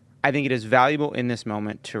advice? I think it is valuable in this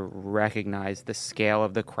moment to recognize the scale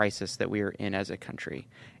of the crisis that we are in as a country.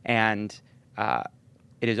 And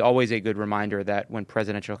it is always a good reminder that when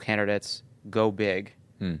presidential candidates go big,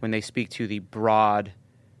 when they speak to the broad,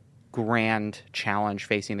 grand challenge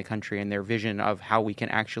facing the country and their vision of how we can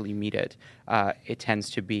actually meet it, it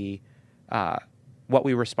tends to be what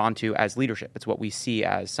we respond to as leadership. It's what we see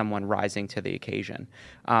as someone rising to the occasion.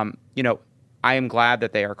 I am glad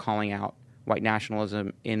that they are calling out white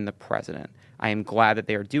nationalism in the president. I am glad that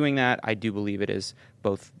they are doing that. I do believe it is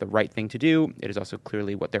both the right thing to do. It is also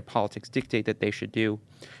clearly what their politics dictate that they should do.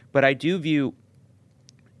 But I do view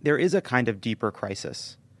there is a kind of deeper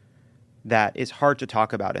crisis that is hard to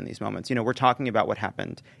talk about in these moments. We're talking about what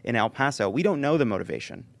happened in El Paso. We don't know the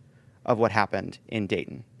motivation of what happened in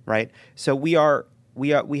Dayton, right? So we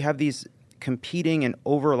have these competing and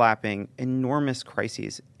overlapping enormous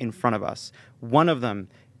crises in front of us. One of them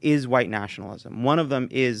is white nationalism. One of them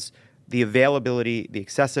is the availability, the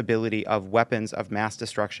accessibility of weapons of mass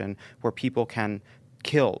destruction where people can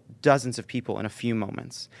kill dozens of people in a few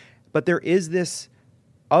moments. But there is this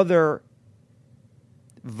other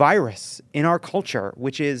virus in our culture,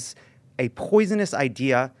 which is a poisonous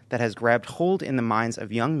idea that has grabbed hold in the minds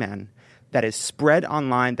of young men, that is spread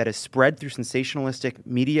online, that is spread through sensationalistic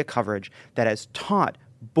media coverage, that has taught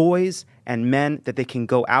boys and men that they can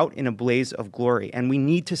go out in a blaze of glory. And we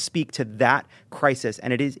need to speak to that crisis.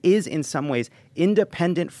 And it is in some ways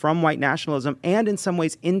independent from white nationalism and in some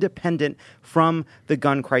ways independent from the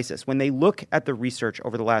gun crisis. When they look at the research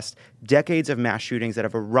over the last decades of mass shootings that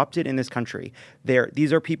have erupted in this country,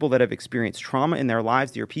 these are people that have experienced trauma in their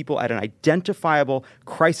lives. They are people at an identifiable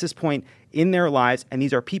crisis point in their lives, and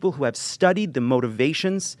these are people who have studied the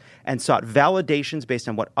motivations and sought validations based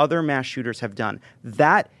on what other mass shooters have done.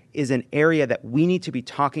 That is an area that we need to be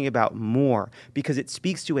talking about more because it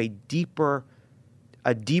speaks to a deeper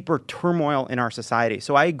turmoil in our society.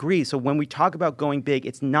 So I agree. So when we talk about going big,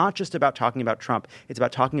 it's not just about talking about Trump. It's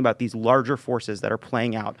about talking about these larger forces that are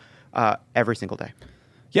playing out every single day.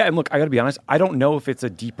 Yeah, and look, I got to be honest. I don't know if it's a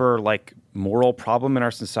deeper, moral problem in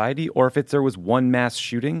our society or if there was one mass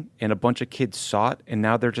shooting and a bunch of kids saw it and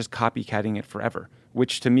now they're just copycatting it forever,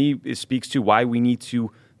 which to me speaks to why we need to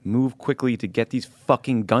move quickly to get these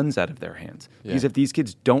fucking guns out of their hands. Yeah. Because if these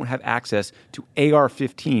kids don't have access to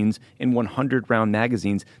AR-15s and 100-round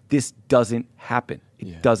magazines, this doesn't happen.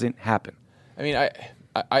 It doesn't happen. I mean,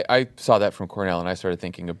 I saw that from Cornell and I started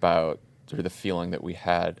thinking about sort of the feeling that we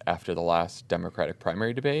had after the last Democratic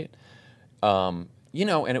primary debate. And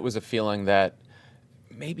it was a feeling that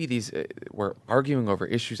maybe we're arguing over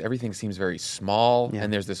issues. Everything seems very small,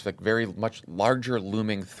 and there's this very much larger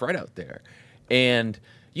looming threat out there. And,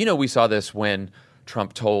 we saw this when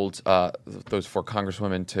Trump told those 4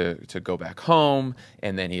 congresswomen to go back home,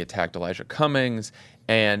 and then he attacked Elijah Cummings.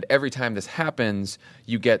 And every time this happens,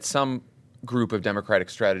 you get some group of Democratic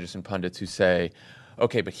strategists and pundits who say,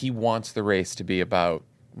 okay, but he wants the race to be about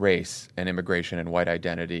race and immigration and white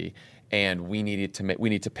identity, and we need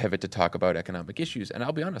to pivot to talk about economic issues. And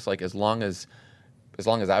I'll be honest, as long as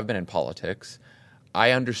I've been in politics,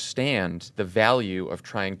 I understand the value of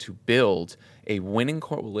trying to build a winning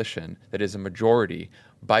coalition that is a majority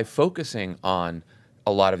by focusing on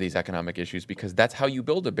a lot of these economic issues, because that's how you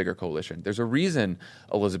build a bigger coalition. There's a reason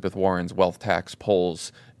Elizabeth Warren's wealth tax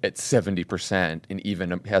polls at 70% and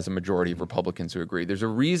even has a majority of Republicans who agree. There's a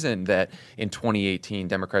reason that in 2018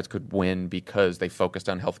 Democrats could win because they focused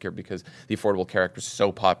on healthcare, because the Affordable Care Act was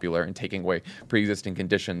so popular, and taking away pre-existing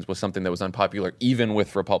conditions was something that was unpopular even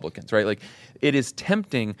with Republicans, right? It is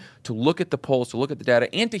tempting to look at the polls, to look at the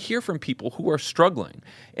data, and to hear from people who are struggling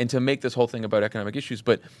and to make this whole thing about economic issues.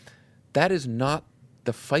 But that is not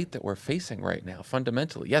the fight that we're facing right now,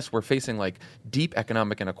 fundamentally. Yes, we're facing deep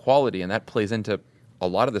economic inequality, and that plays into a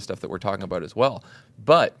lot of the stuff that we're talking about as well.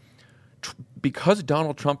 But because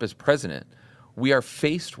Donald Trump is president, we are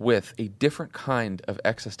faced with a different kind of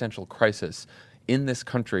existential crisis in this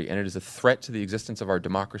country, and it is a threat to the existence of our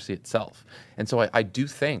democracy itself. And so I do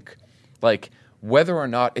think, whether or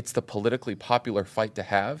not it's the politically popular fight to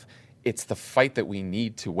have, it's the fight that we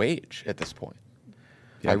need to wage at this point.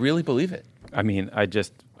 Yeah. I really believe it. I mean,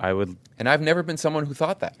 I would... And I've never been someone who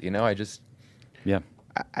thought that, Yeah.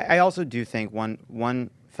 I also do think one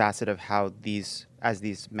facet of how as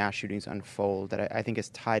these mass shootings unfold that I think is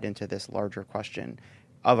tied into this larger question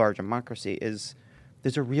of our democracy is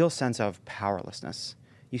there's a real sense of powerlessness.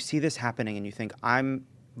 You see this happening and you think, I'm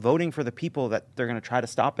voting for the people that they're going to try to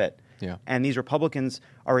stop it. Yeah. And these Republicans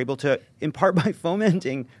are able to, in part by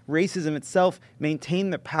fomenting racism itself,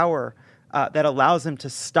 maintain the power that allows them to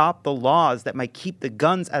stop the laws that might keep the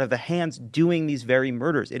guns out of the hands doing these very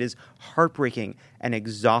murders. It is heartbreaking and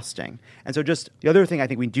exhausting. And so just the other thing I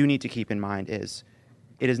think we do need to keep in mind is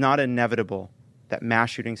it is not inevitable that mass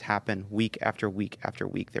shootings happen week after week after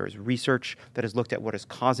week. There is research that has looked at what is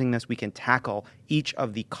causing this. We can tackle each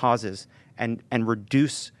of the causes and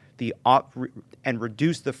reduce the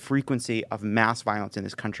frequency of mass violence in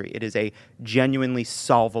this country. It is a genuinely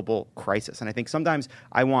solvable crisis. And I think sometimes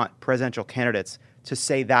I want presidential candidates to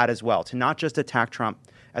say that as well, to not just attack Trump,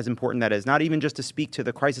 as important that is, not even just to speak to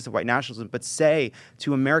the crisis of white nationalism, but say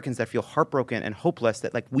to Americans that feel heartbroken and hopeless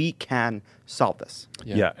that, like, we can solve this.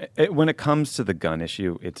 Yeah. When it comes to the gun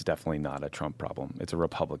issue, it's definitely not a Trump problem. It's a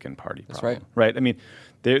Republican Party problem. That's right. Right? I mean,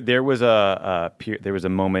 there was a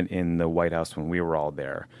moment in the White House when we were all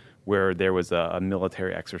there where there was a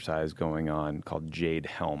military exercise going on called Jade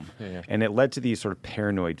Helm. And it led to these sort of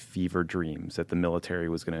paranoid fever dreams that the military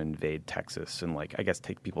was going to invade Texas and, like, I guess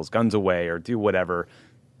take people's guns away or do whatever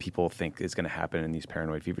people think is going to happen in these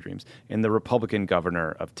paranoid fever dreams. And the Republican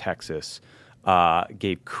governor of Texas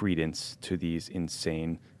gave credence to these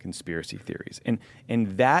insane conspiracy theories.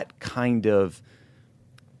 And that kind of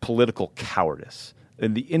political cowardice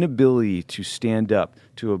and the inability to stand up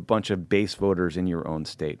to a bunch of base voters in your own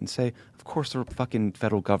state and say, of course the fucking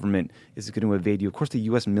federal government is going to invade you. Of course the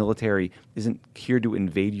U.S. military isn't here to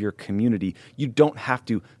invade your community. You don't have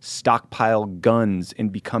to stockpile guns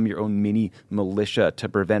and become your own mini militia to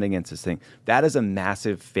prevent against this thing. That is a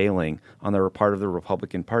massive failing on the part of the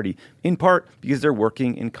Republican Party, in part because they're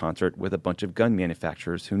working in concert with a bunch of gun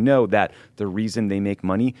manufacturers who know that the reason they make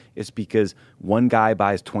money is because one guy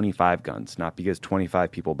buys 25 guns, not because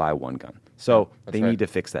 25 people buy one gun. So they need to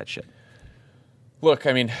fix that shit. Look,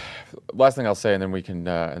 I mean, last thing I'll say, and then we can,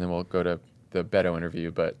 and then we'll go to the Beto interview.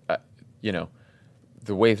 But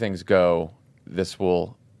the way things go, this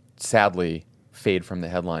will sadly fade from the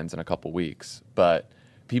headlines in a couple weeks. But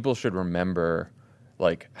people should remember,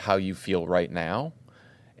 like, how you feel right now,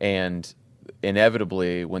 and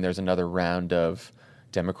inevitably, when there's another round of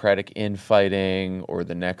Democratic infighting or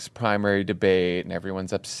the next primary debate, and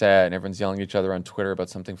everyone's upset and everyone's yelling at each other on Twitter about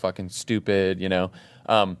something fucking stupid,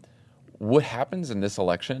 what happens in this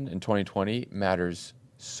election in 2020 matters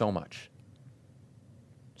so much.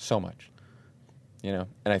 So much. And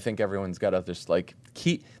I think everyone's got to just, like,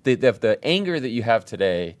 keep the anger that you have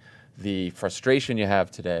today, the frustration you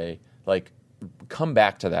have today, like, come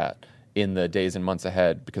back to that in the days and months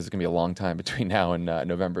ahead, because it's going to be a long time between now and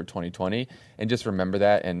November 2020. And just remember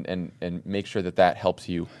that and make sure that helps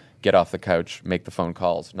you get off the couch, make the phone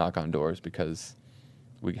calls, knock on doors, because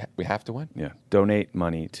we have to win. Yeah. Donate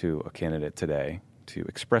money to a candidate today to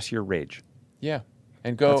express your rage. Yeah.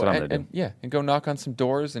 And go That's what I'm gonna do. And go knock on some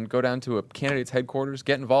doors and go down to a candidate's headquarters,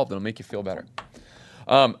 get involved, it'll make you feel better.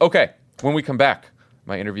 Okay. When we come back,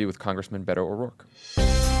 my interview with Congressman Beto O'Rourke.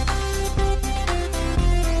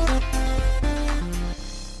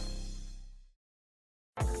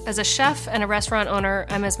 As a chef and a restaurant owner,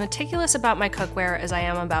 I'm as meticulous about my cookware as I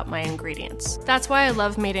am about my ingredients. That's why I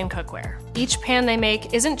love Made in Cookware. Each pan they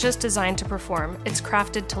make isn't just designed to perform, it's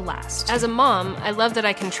crafted to last. As a mom, I love that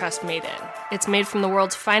I can trust Made in. It's made from the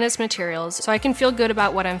world's finest materials, so I can feel good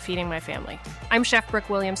about what I'm feeding my family. I'm Chef Brooke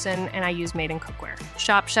Williamson, and I use Made in Cookware.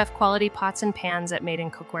 Shop chef quality pots and pans at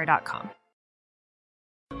madeincookware.com.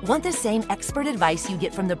 Want the same expert advice you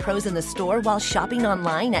get from the pros in the store while shopping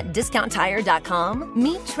online at DiscountTire.com?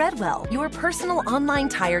 Meet Treadwell, your personal online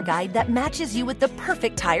tire guide that matches you with the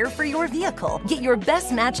perfect tire for your vehicle. Get your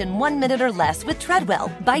best match in 1 minute or less with Treadwell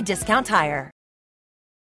by Discount Tire.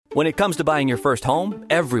 When it comes to buying your first home,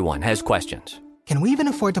 everyone has questions. Can we even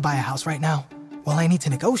afford to buy a house right now? Well, I need to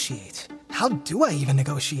negotiate. How do I even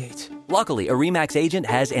negotiate? Luckily, a RE/MAX agent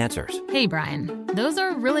has answers. Hey, Brian, those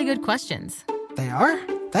are really good questions. They are?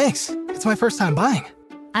 Thanks. It's my first time buying.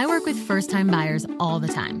 I work with first-time buyers all the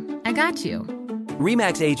time. I got you.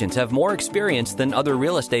 RE/MAX agents have more experience than other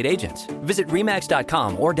real estate agents. Visit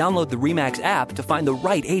RE/MAX.com or download the RE/MAX app to find the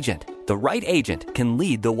right agent. The right agent can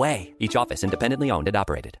lead the way. Each office independently owned and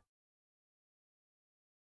operated.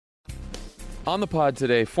 On the pod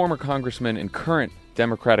today, former Congressman and current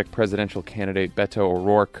Democratic presidential candidate Beto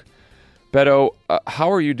O'Rourke. Beto, how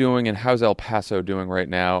are you doing, and how's El Paso doing right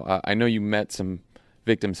now? I know you met some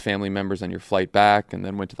victims' family members on your flight back and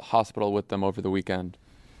then went to the hospital with them over the weekend.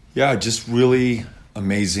 Yeah, just really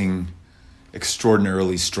amazing,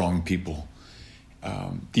 extraordinarily strong people.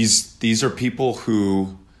 These are people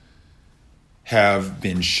who have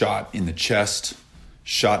been shot in the chest,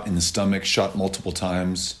 shot in the stomach, shot multiple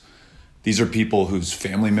times. These are people whose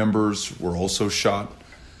family members were also shot.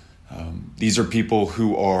 These are people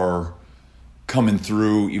who are coming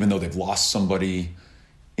through, even though they've lost somebody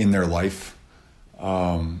in their life.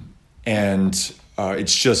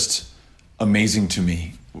 It's just amazing to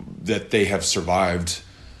me that they have survived.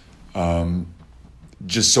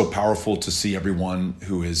 Just so powerful to see everyone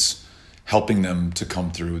who is helping them to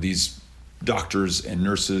come through. These doctors and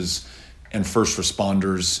nurses and first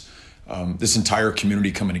responders, this entire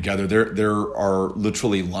community coming together. There are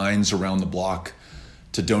literally lines around the block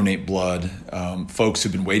to donate blood. Folks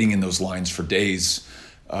who've been waiting in those lines for days,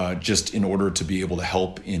 just in order to be able to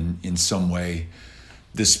help in some way.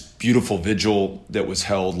 This beautiful vigil that was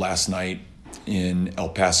held last night in El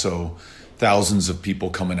Paso, thousands of people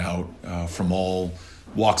coming out from all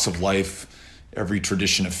walks of life, every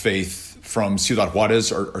tradition of faith, from Ciudad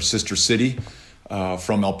Juarez, our sister city,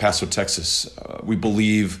 from El Paso, Texas. We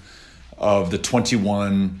believe of the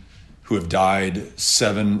 21 who have died,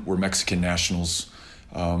 7 were Mexican nationals.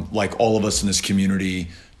 Like all of us in this community,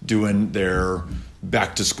 doing their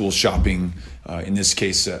back-to-school shopping, in this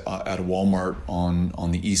case at a Walmart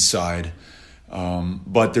on the east side.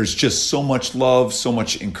 But there's just so much love, so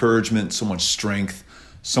much encouragement, so much strength,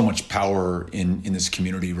 so much power in this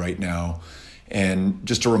community right now. And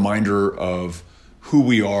just a reminder of who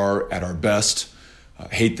we are at our best.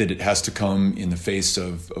 Hate that it has to come in the face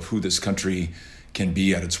of who this country can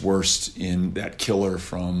be at its worst, in that killer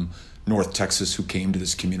from North Texas who came to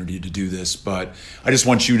this community to do this. But I just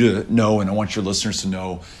want you to know, and I want your listeners to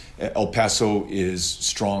know, El Paso is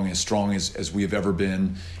strong as we have ever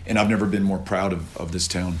been, and I've never been more proud of this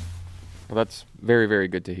town. Well, that's very, very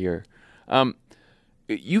good to hear.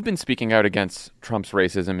 You've been speaking out against Trump's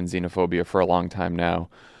racism and xenophobia for a long time now,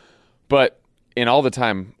 but in all the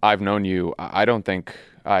time I've known you, I don't think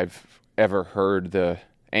I've ever heard the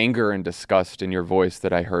anger and disgust in your voice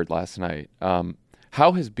that I heard last night.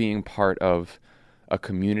 How has being part of a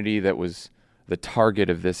community that was the target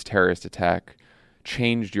of this terrorist attack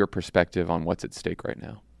changed your perspective on what's at stake right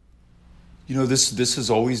now? You know, this has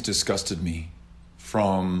always disgusted me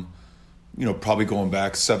from, probably going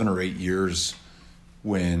back 7 or 8 years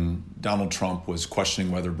when Donald Trump was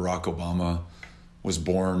questioning whether Barack Obama was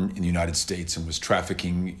born in the United States and was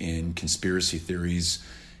trafficking in conspiracy theories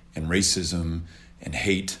and racism and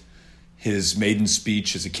hate. His maiden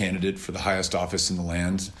speech as a candidate for the highest office in the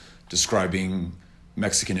land, describing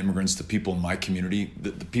Mexican immigrants, the people in my community,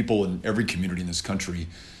 the people in every community in this country,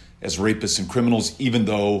 as rapists and criminals, even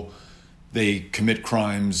though they commit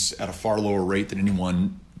crimes at a far lower rate than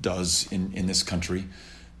anyone does in this country.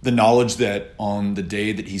 The knowledge that on the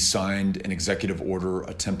day that he signed an executive order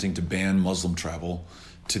attempting to ban Muslim travel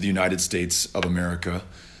to the United States of America,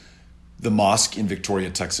 the mosque in Victoria,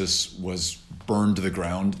 Texas, was burned to the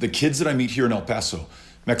ground. The kids that I meet here in El Paso,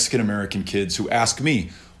 Mexican-American kids who ask me,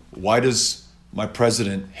 why does my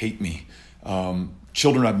president hate me?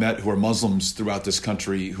 Children I've met who are Muslims throughout this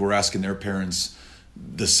country who are asking their parents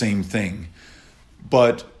the same thing.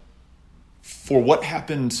 But for what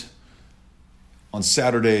happened on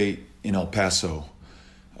Saturday in El Paso,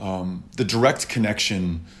 the direct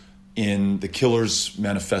connection in the killer's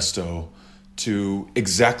manifesto to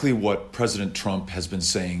exactly what President Trump has been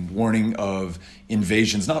saying, warning of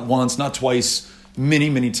invasions, not once, not twice, many,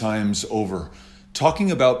 many times over,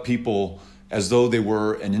 talking about people as though they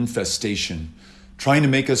were an infestation, trying to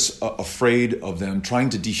make us afraid of them, trying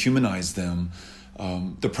to dehumanize them.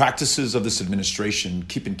 The practices of this administration,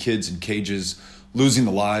 keeping kids in cages, losing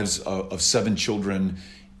the lives of 7 children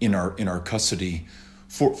in our custody,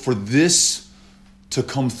 for this to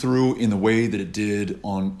come through in the way that it did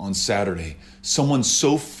on Saturday. Someone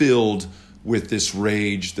so filled with this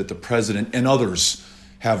rage that the president and others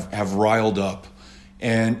have riled up,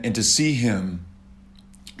 and to see him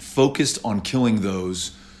focused on killing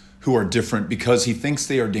those who are different because he thinks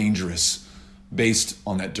they are dangerous based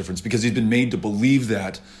on that difference, because he's been made to believe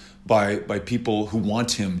that by people who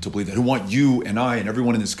want him to believe that, who want you and I and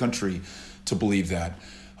everyone in this country to believe that.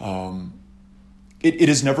 It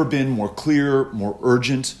has never been more clear, more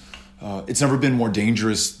urgent. It's never been more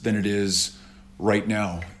dangerous than it is right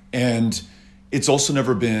now. And it's also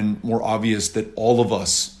never been more obvious that all of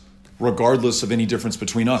us, regardless of any difference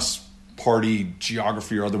between us, party,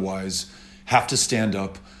 geography, or otherwise, have to stand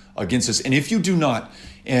up against this. And if you do not,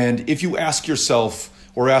 and if you ask yourself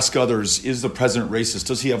or ask others, is the president racist?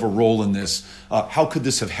 Does he have a role in this? How could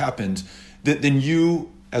this have happened? Then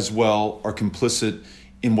you as well are complicit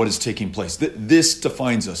in what is taking place. This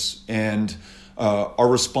defines us, and our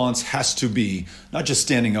response has to be not just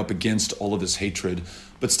standing up against all of this hatred,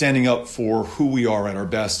 but standing up for who we are at our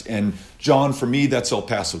best. And John, for me, that's El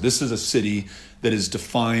Paso. This is a city that is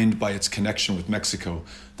defined by its connection with Mexico.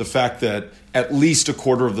 The fact that at least a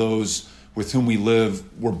quarter of those with whom we live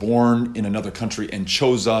were born in another country and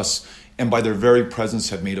chose us, and by their very presence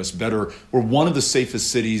have made us better. We're one of the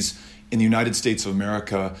safest cities in the United States of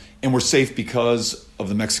America, and we're safe because of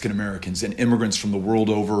the Mexican Americans and immigrants from the world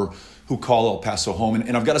over who call El Paso home.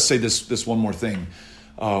 And I've got to say this one more thing.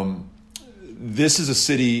 This is a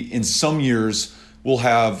city, in some years, we'll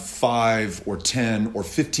have 5 or 10 or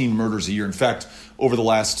 15 murders a year. In fact, over the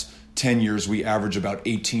last 10 years, we average about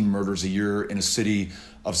 18 murders a year in a city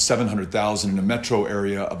of 700,000, in a metro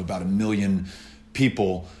area of about 1 million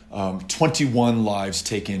people. 21 lives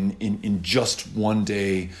taken in just one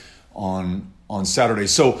day on Saturday.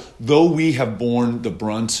 So though we have borne the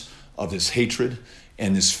brunt of this hatred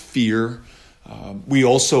and this fear, we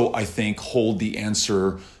also, I think, hold the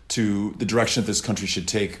answer to the direction that this country should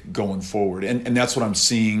take going forward. And that's what I'm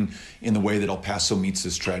seeing in the way that El Paso meets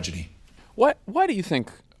this tragedy. Why do you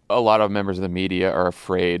think a lot of members of the media are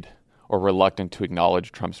afraid or reluctant to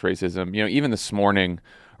acknowledge Trump's racism? You know, even this morning,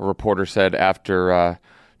 a reporter said after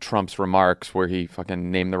Trump's remarks where he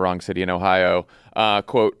fucking named the wrong city in Ohio,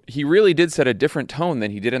 quote, he really did set a different tone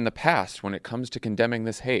than he did in the past when it comes to condemning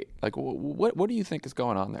this hate. Like, what do you think is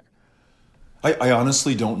going on there? I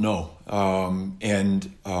honestly don't know.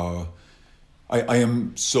 I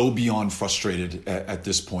am so beyond frustrated at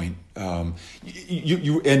this point. I'm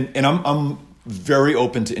very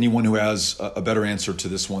open to anyone who has a better answer to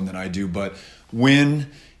this one than I do. But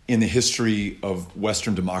when in the history of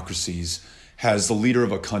Western democracies has the leader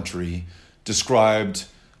of a country described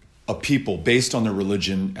a people based on their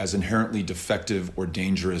religion as inherently defective or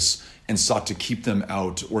dangerous and sought to keep them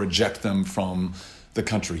out or eject them from the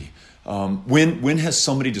country? When has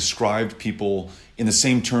somebody described people in the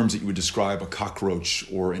same terms that you would describe a cockroach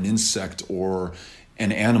or an insect or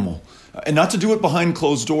an animal? And not to do it behind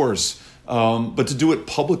closed doors, but to do it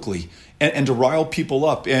publicly and to rile people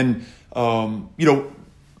up. And,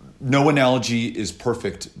 no analogy is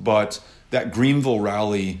perfect, but that Greenville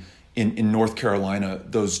rally in North Carolina,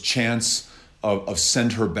 those chants of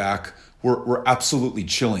send her back were absolutely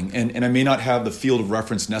chilling. And I may not have the field of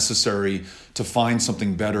reference necessary to find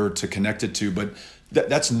something better to connect it to, but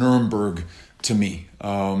that's Nuremberg to me.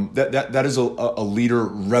 That is a leader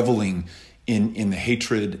reveling in the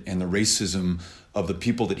hatred and the racism of the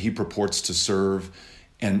people that he purports to serve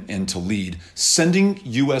and to lead. Sending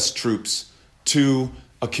U.S. troops to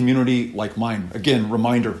a community like mine, again,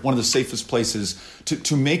 reminder, one of the safest places,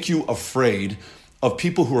 to make you afraid of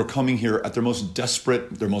people who are coming here at their most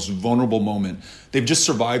desperate, their most vulnerable moment. They've just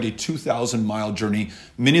survived a 2,000-mile journey.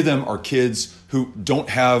 Many of them are kids who don't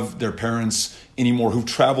have their parents anymore, who've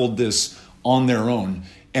traveled this on their own.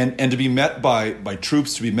 And to be met by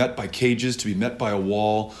troops, to be met by cages, to be met by a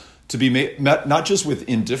wall, to be met not just with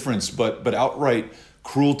indifference, but outright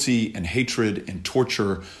cruelty and hatred and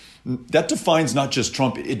torture, that defines not just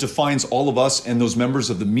Trump, it defines all of us and those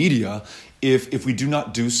members of the media if we do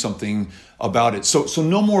not do something about it. So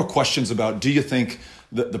no more questions about, do you think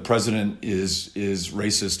that the president is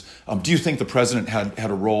racist? Do you think the president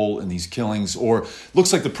had a role in these killings? Or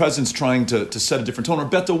looks like the president's trying to set a different tone? Or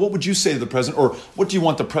Beto, what would you say to the president? Or what do you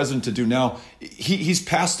want the president to do now? He's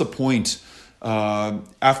past the point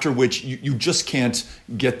after which you just can't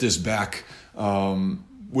get this back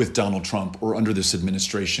with Donald Trump or under this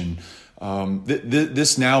administration.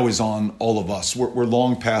 This now is on all of us. We're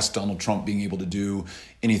long past Donald Trump being able to do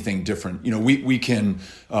anything different. We can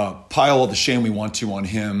pile all the shame we want to on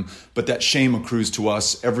him, but that shame accrues to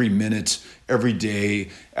us every minute, every day,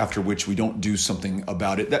 after which we don't do something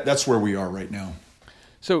about it. That's where we are right now.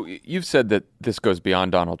 So you've said that this goes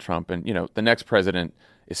beyond Donald Trump, and the next president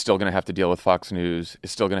is still going to have to deal with Fox News,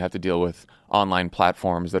 is still going to have to deal with online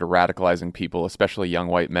platforms that are radicalizing people, especially young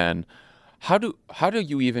white men. How do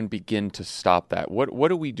you even begin to stop that? What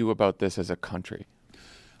do we do about this as a country?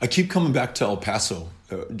 I keep coming back to El Paso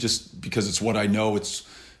just because it's what I know. It's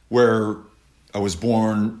where I was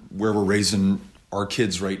born, where we're raising our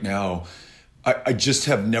kids right now. I just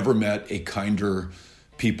have never met a kinder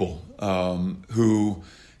people who,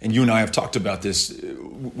 and you and I have talked about this,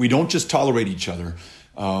 we don't just tolerate each other.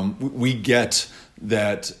 We get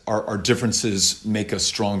that our differences make us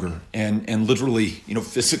stronger, and literally,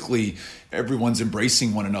 physically, everyone's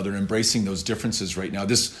embracing one another, embracing those differences right now.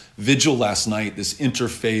 This vigil last night, this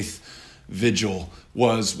interfaith vigil,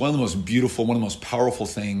 was one of the most beautiful, one of the most powerful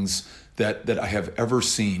things that I have ever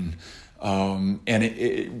seen.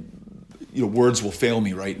 And words will fail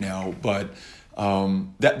me right now, but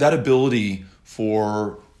that ability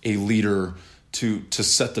for a leader to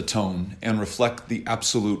set the tone and reflect the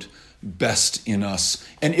absolute best in us.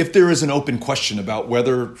 And if there is an open question about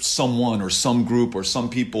whether someone or some group or some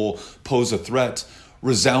people pose a threat,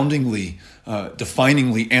 resoundingly,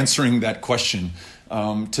 definingly answering that question,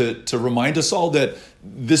 to remind us all that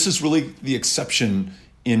this is really the exception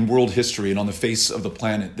in world history and on the face of the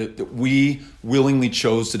planet, that we willingly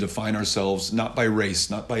chose to define ourselves not by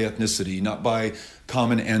race, not by ethnicity, not by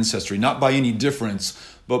common ancestry, not by any difference,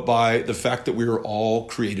 but by the fact that we are all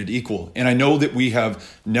created equal. And I know that we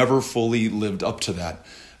have never fully lived up to that.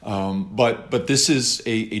 But this is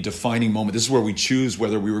a defining moment. This is where we choose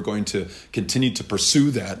whether we were going to continue to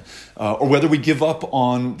pursue that, or whether we give up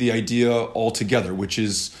on the idea altogether, which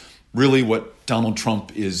is really what Donald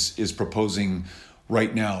Trump is proposing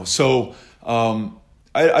right now. So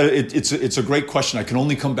it's a great question. I can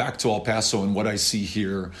only come back to El Paso and what I see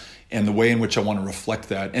here and the way in which I want to reflect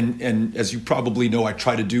that. And as you probably know, I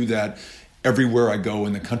try to do that everywhere I go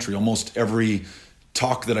in the country. Almost every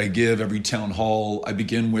talk that I give, every town hall, I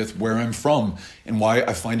begin with where I'm from and why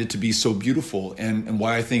I find it to be so beautiful, and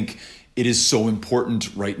why I think it is so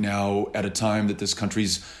important right now at a time that this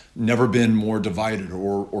country's never been more divided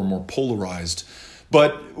or more polarized.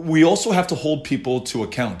 But we also have to hold people to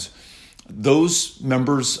account. Those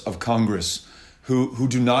members of Congress who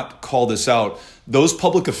do not call this out, those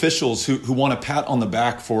public officials who want a pat on the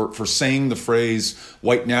back for saying the phrase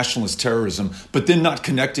white nationalist terrorism, but then not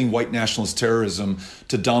connecting white nationalist terrorism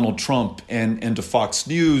to Donald Trump and to Fox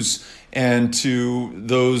News and to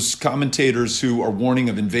those commentators who are warning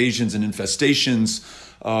of invasions and infestations,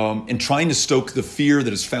 and trying to stoke the fear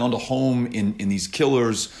that has found a home in these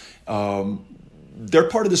killers. They're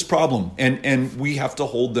part of this problem, and we have to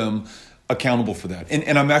hold them accountable for that.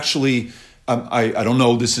 And I'm actually, I don't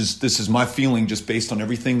know, this is my feeling just based on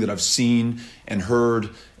everything that I've seen and heard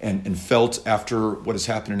and felt after what has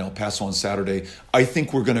happened in El Paso on Saturday. I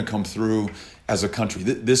think we're going to come through as a country.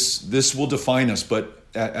 This will define us, but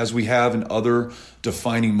as we have in other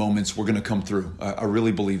defining moments, we're going to come through. I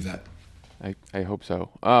really believe that. I hope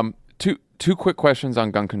so. Two quick questions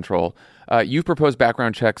on gun control. You've proposed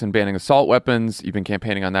background checks and banning assault weapons. You've been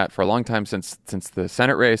campaigning on that for a long time, since the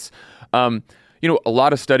Senate race. A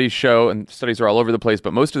lot of studies show, and studies are all over the place,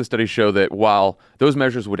 but most of the studies show that while those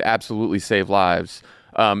measures would absolutely save lives,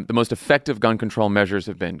 the most effective gun control measures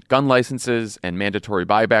have been gun licenses and mandatory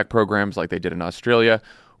buyback programs like they did in Australia.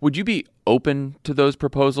 Would you be open to those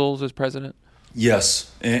proposals as president?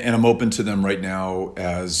 Yes, and I'm open to them right now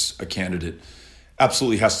as a candidate.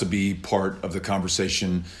 Absolutely has to be part of the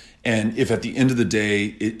conversation. And if at the end of the day,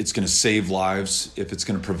 it's going to save lives, if it's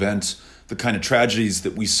going to prevent the kind of tragedies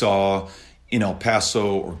that we saw in El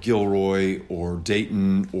Paso or Gilroy or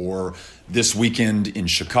Dayton or this weekend in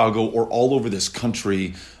Chicago or all over this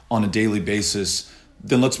country on a daily basis,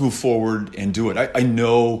 then let's move forward and do it. I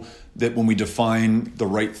know that when we define the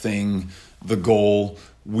right thing, the goal,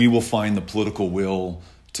 we will find the political will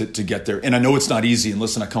to get there. And I know it's not easy. And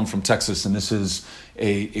listen, I come from Texas, and this is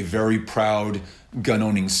a very proud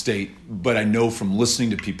gun-owning state. But I know from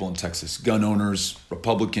listening to people in Texas, gun owners,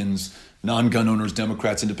 Republicans, non-gun owners,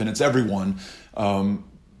 Democrats, independents, everyone,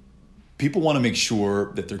 people want to make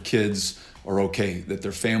sure that their kids are okay, that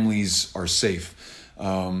their families are safe,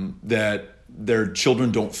 that their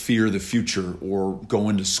children don't fear the future or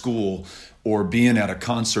going to school or being at a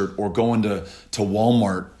concert or going to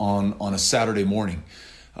Walmart on a Saturday morning.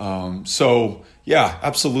 So yeah,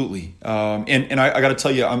 absolutely. And I got to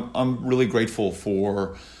tell you, I'm really grateful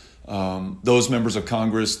for those members of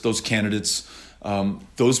Congress, those candidates,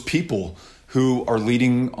 those people who are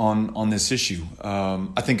leading on this issue.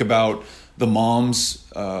 I think about the moms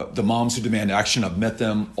who demand action. I've met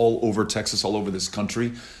them all over Texas, all over this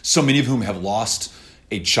country. So many of whom have lost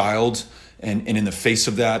a child, and in the face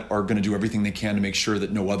of that are going to do everything they can to make sure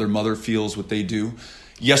that no other mother feels what they do.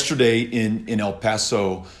 Yesterday in El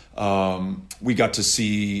Paso, we got to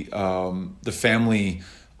see the family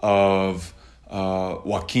of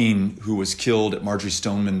Joaquin, who was killed at Marjory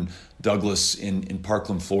Stoneman Douglas in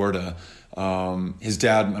Parkland, Florida. His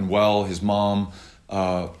dad, Manuel, his mom,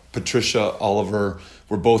 Patricia Oliver,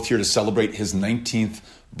 were both here to celebrate his 19th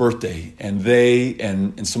birthday. And they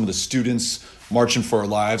and some of the students marching for our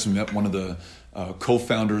lives, we met one of the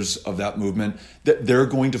co-founders of that movement, that they're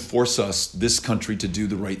going to force us, this country, to do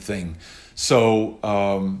the right thing.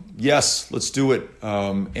 So yes, let's do it.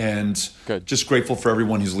 And Good. Just grateful for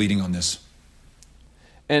everyone who's leading on this.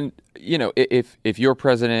 And, if you're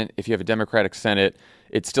president, if you have a Democratic Senate,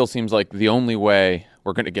 it still seems like the only way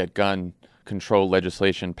we're going to get gun control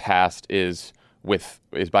legislation passed is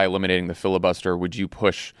by eliminating the filibuster. Would you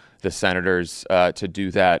push the senators to do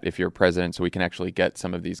that if you're president, so we can actually get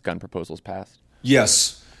some of these gun proposals passed?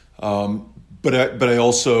 Yes. But I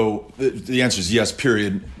also, the answer is yes,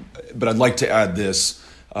 period. But I'd like to add this.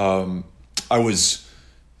 I was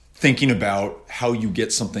thinking about how you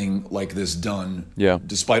get something like this done. Yeah.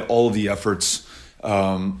 Despite all of the efforts,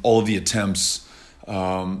 all of the attempts, the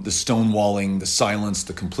stonewalling, the silence,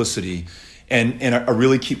 the complicity. And I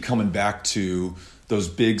really keep coming back to those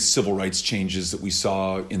big civil rights changes that we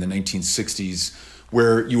saw in the 1960s,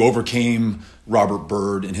 where you overcame Robert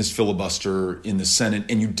Byrd and his filibuster in the Senate.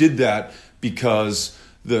 And you did that because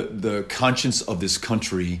the conscience of this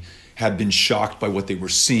country had been shocked by what they were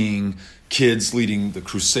seeing. Kids leading the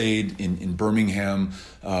crusade in Birmingham,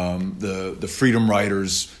 the Freedom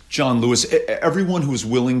Riders, John Lewis, everyone who was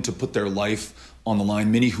willing to put their life on the line,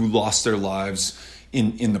 many who lost their lives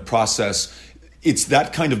in the process. It's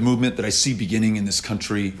that kind of movement that I see beginning in this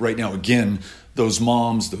country right now. Again, those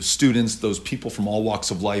moms, those students, those people from all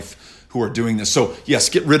walks of life who are doing this. So yes,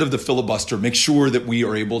 get rid of the filibuster, make sure that we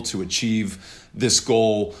are able to achieve this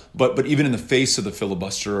goal. But even in the face of the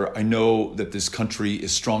filibuster, I know that this country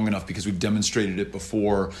is strong enough because we've demonstrated it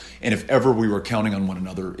before. And if ever we were counting on one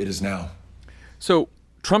another, it is now. So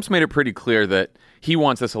Trump's made it pretty clear that he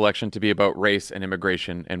wants this election to be about race and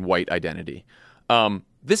immigration and white identity.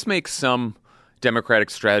 This makes some Democratic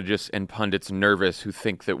strategists and pundits nervous who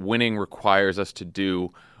think that winning requires us to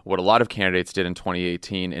do what a lot of candidates did in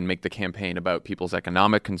 2018 and make the campaign about people's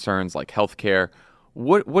economic concerns like health care.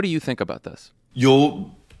 What do you think about this?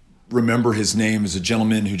 You'll remember his name as a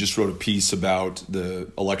gentleman who just wrote a piece about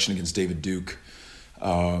the election against David Duke,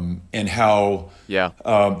 and how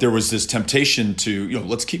there was this temptation to,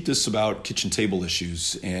 let's keep this about kitchen table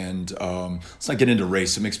issues, and let's not get into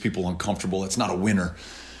race. It makes people uncomfortable. It's not a winner.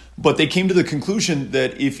 But they came to the conclusion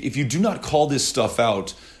that if you do not call this stuff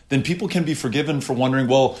out, then people can be forgiven for wondering,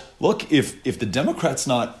 well, look, if the Democrat's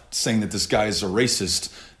not saying that this guy is a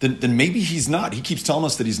racist, then maybe he's not. He keeps telling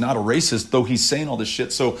us that he's not a racist, though he's saying all this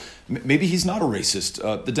shit. So maybe he's not a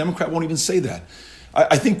racist. The Democrat won't even say that.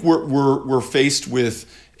 I think we're faced with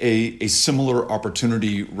a similar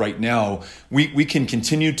opportunity right now. We can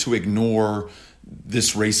continue to ignore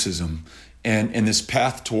this racism and this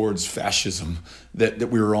path towards fascism that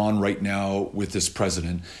we're on right now with this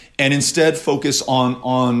president, and instead focus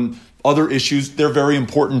on other issues. They're very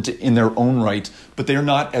important in their own right, but they are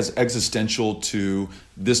not as existential to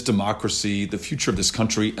this democracy, the future of this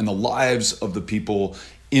country, and the lives of the people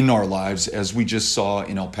in our lives, as we just saw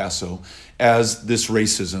in El Paso, as this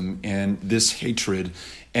racism and this hatred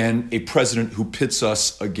and a president who pits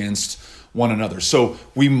us against one another. So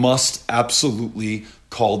we must absolutely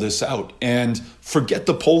call this out and forget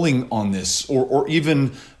the polling on this, or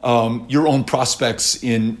even your own prospects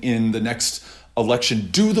in the next election.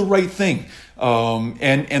 Do the right thing,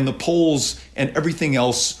 and the polls and everything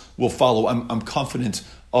else will follow. I'm confident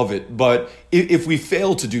of it. But if we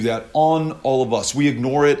fail to do that, on all of us, we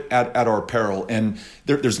ignore it at our peril. And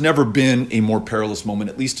there's never been a more perilous moment,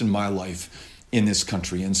 at least in my life, in this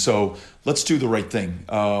country. And so let's do the right thing.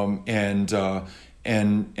 And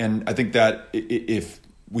I think that if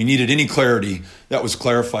we needed any clarity, that was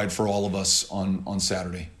clarified for all of us on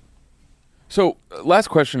Saturday. So last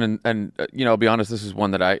question, and I'll be honest, this is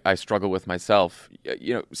one that I struggle with myself.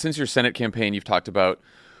 Since your Senate campaign, you've talked about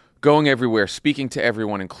going everywhere, speaking to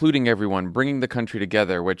everyone, including everyone, bringing the country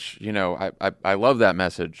together, which, I love that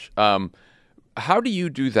message. How do you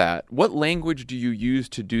do that? What language do you use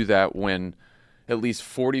to do that when at least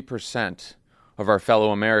 40% of our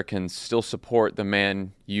fellow Americans still support the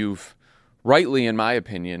man you've rightly, in my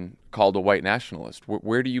opinion, called a white nationalist?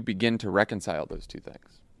 Where do you begin to reconcile those two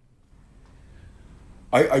things?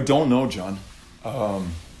 I don't know, John.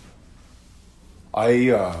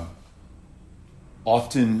 I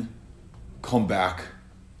often come back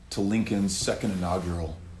to Lincoln's second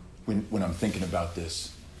inaugural when I'm thinking about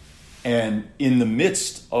this. And in the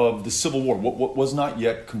midst of the Civil War, what was not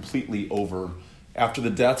yet completely over, after the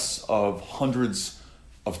deaths of hundreds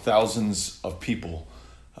of thousands of people,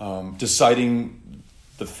 deciding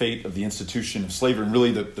the fate of the institution of slavery and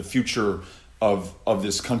really the future of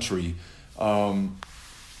this country,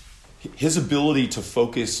 his ability to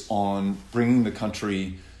focus on bringing the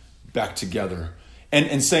country back together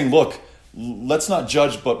and saying, look, let's not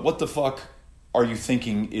judge, but what the fuck are you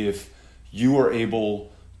thinking if you are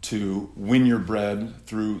able to win your bread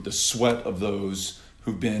through the sweat of those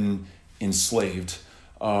who've been enslaved?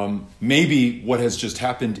 Maybe what has just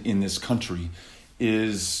happened in this country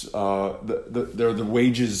is they're the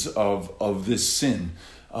wages of this sin.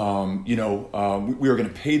 We are going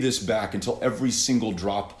to pay this back until every single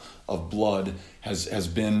drop of blood has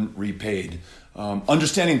been repaid.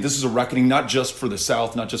 Understanding this is a reckoning not just for the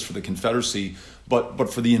South, not just for the Confederacy, but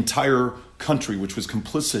for the entire country, which was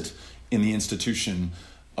complicit in the institution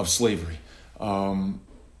of slavery. And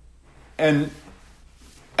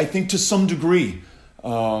I think to some degree,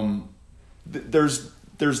 There's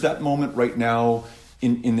that moment right now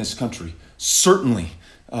in this country. Certainly,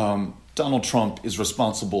 Donald Trump is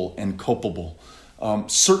responsible and culpable.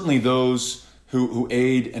 Certainly those who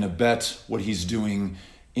aid and abet what he's doing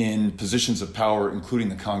in positions of power, including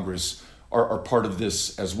the Congress, are part of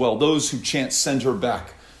this as well. Those who chant "send her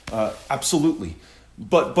back," absolutely.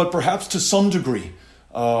 But perhaps to some degree,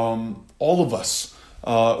 all of us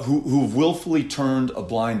who've willfully turned a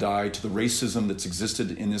blind eye to the racism that's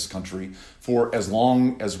existed in this country for as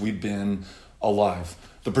long as we've been alive.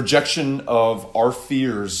 The projection of our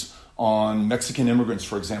fears on Mexican immigrants,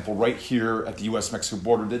 for example, right here at the U.S.-Mexico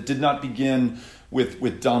border, that did not begin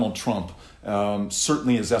with Donald Trump,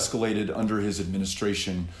 certainly has escalated under his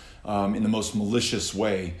administration in the most malicious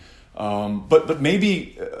way. But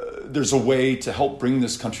maybe there's a way to help bring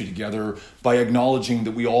this country together by acknowledging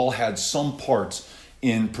that we all had some part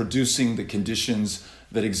in producing the conditions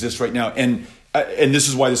that exist right now. And this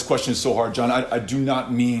is why this question is so hard, John. I do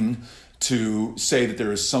not mean to say that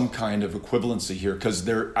there is some kind of equivalency here, because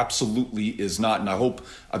there absolutely is not. And I hope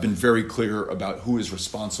I've been very clear about who is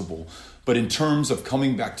responsible. But in terms of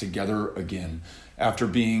coming back together again, after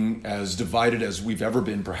being as divided as we've ever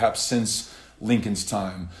been, perhaps since Lincoln's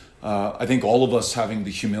time, I think all of us having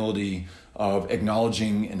the humility of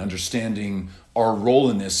acknowledging and understanding our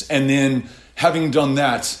role in this, and then having done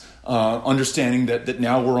that, understanding that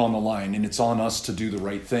now we're on the line and it's on us to do the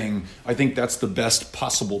right thing. I think that's the best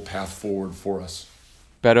possible path forward for us.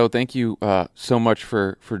 Beto, thank you so much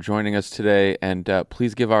for joining us today, and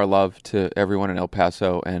please give our love to everyone in El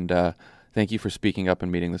Paso, and thank you for speaking up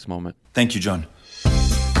and meeting this moment. Thank you, John.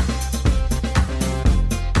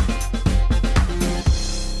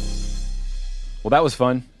 Well, that was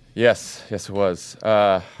fun. Yes, it was.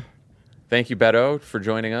 Thank you, Beto, for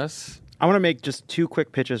joining us. I want to make just 2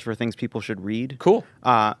 quick pitches for things people should read. Cool.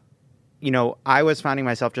 I was finding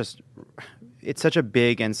myself it's such a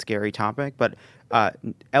big and scary topic, but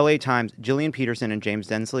LA Times, Gillian Peterson and James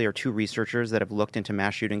Densley are 2 researchers that have looked into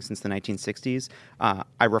mass shootings since the 1960s.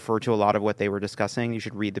 I refer to a lot of what they were discussing. You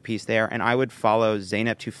should read the piece there. And I would follow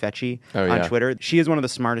Zeynep Tufekci on Twitter. She is one of the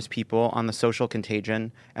smartest people on the social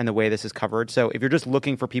contagion and the way this is covered. So if you're just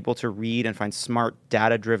looking for people to read and find smart,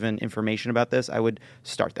 data-driven information about this, I would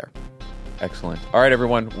start there. Excellent. All right,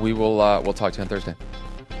 everyone. We'll talk to you on Thursday.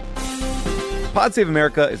 Pod Save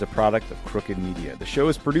America is a product of Crooked Media. The show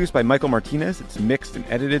is produced by Michael Martinez. It's mixed and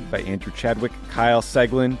edited by Andrew Chadwick. Kyle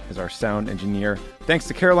Seglin is our sound engineer. Thanks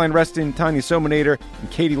to Caroline Reston, Tanya Sominator, and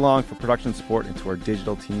Katie Long for production support, and to our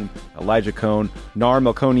digital team, Elijah Cohn, Nar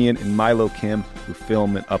Melkonian, and Milo Kim, who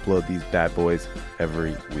film and upload these bad boys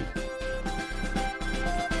every week.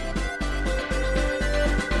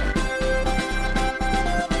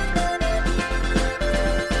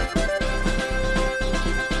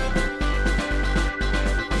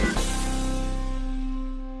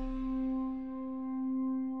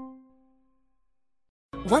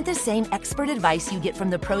 Want the same expert advice you get from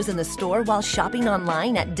the pros in the store while shopping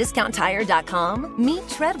online at DiscountTire.com? Meet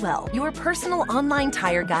Treadwell, your personal online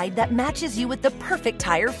tire guide that matches you with the perfect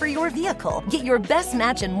tire for your vehicle. Get your best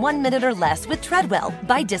match in 1 minute or less with Treadwell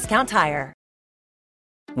by Discount Tire.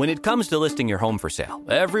 When it comes to listing your home for sale,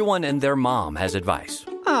 everyone and their mom has advice.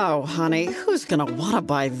 Oh, honey, who's going to want to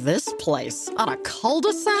buy this place? On a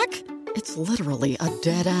cul-de-sac? It's literally a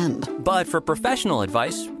dead end. But for professional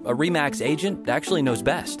advice, a RE/MAX agent actually knows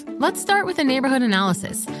best. Let's start with a neighborhood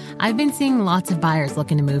analysis. I've been seeing lots of buyers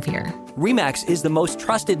looking to move here. RE/MAX is the most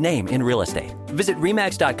trusted name in real estate. Visit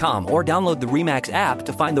RE/MAX.com or download the RE/MAX app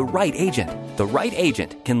to find the right agent. The right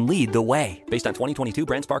agent can lead the way. Based on 2022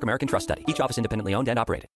 BrandSpark American Trust Study. Each office independently owned and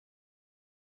operated.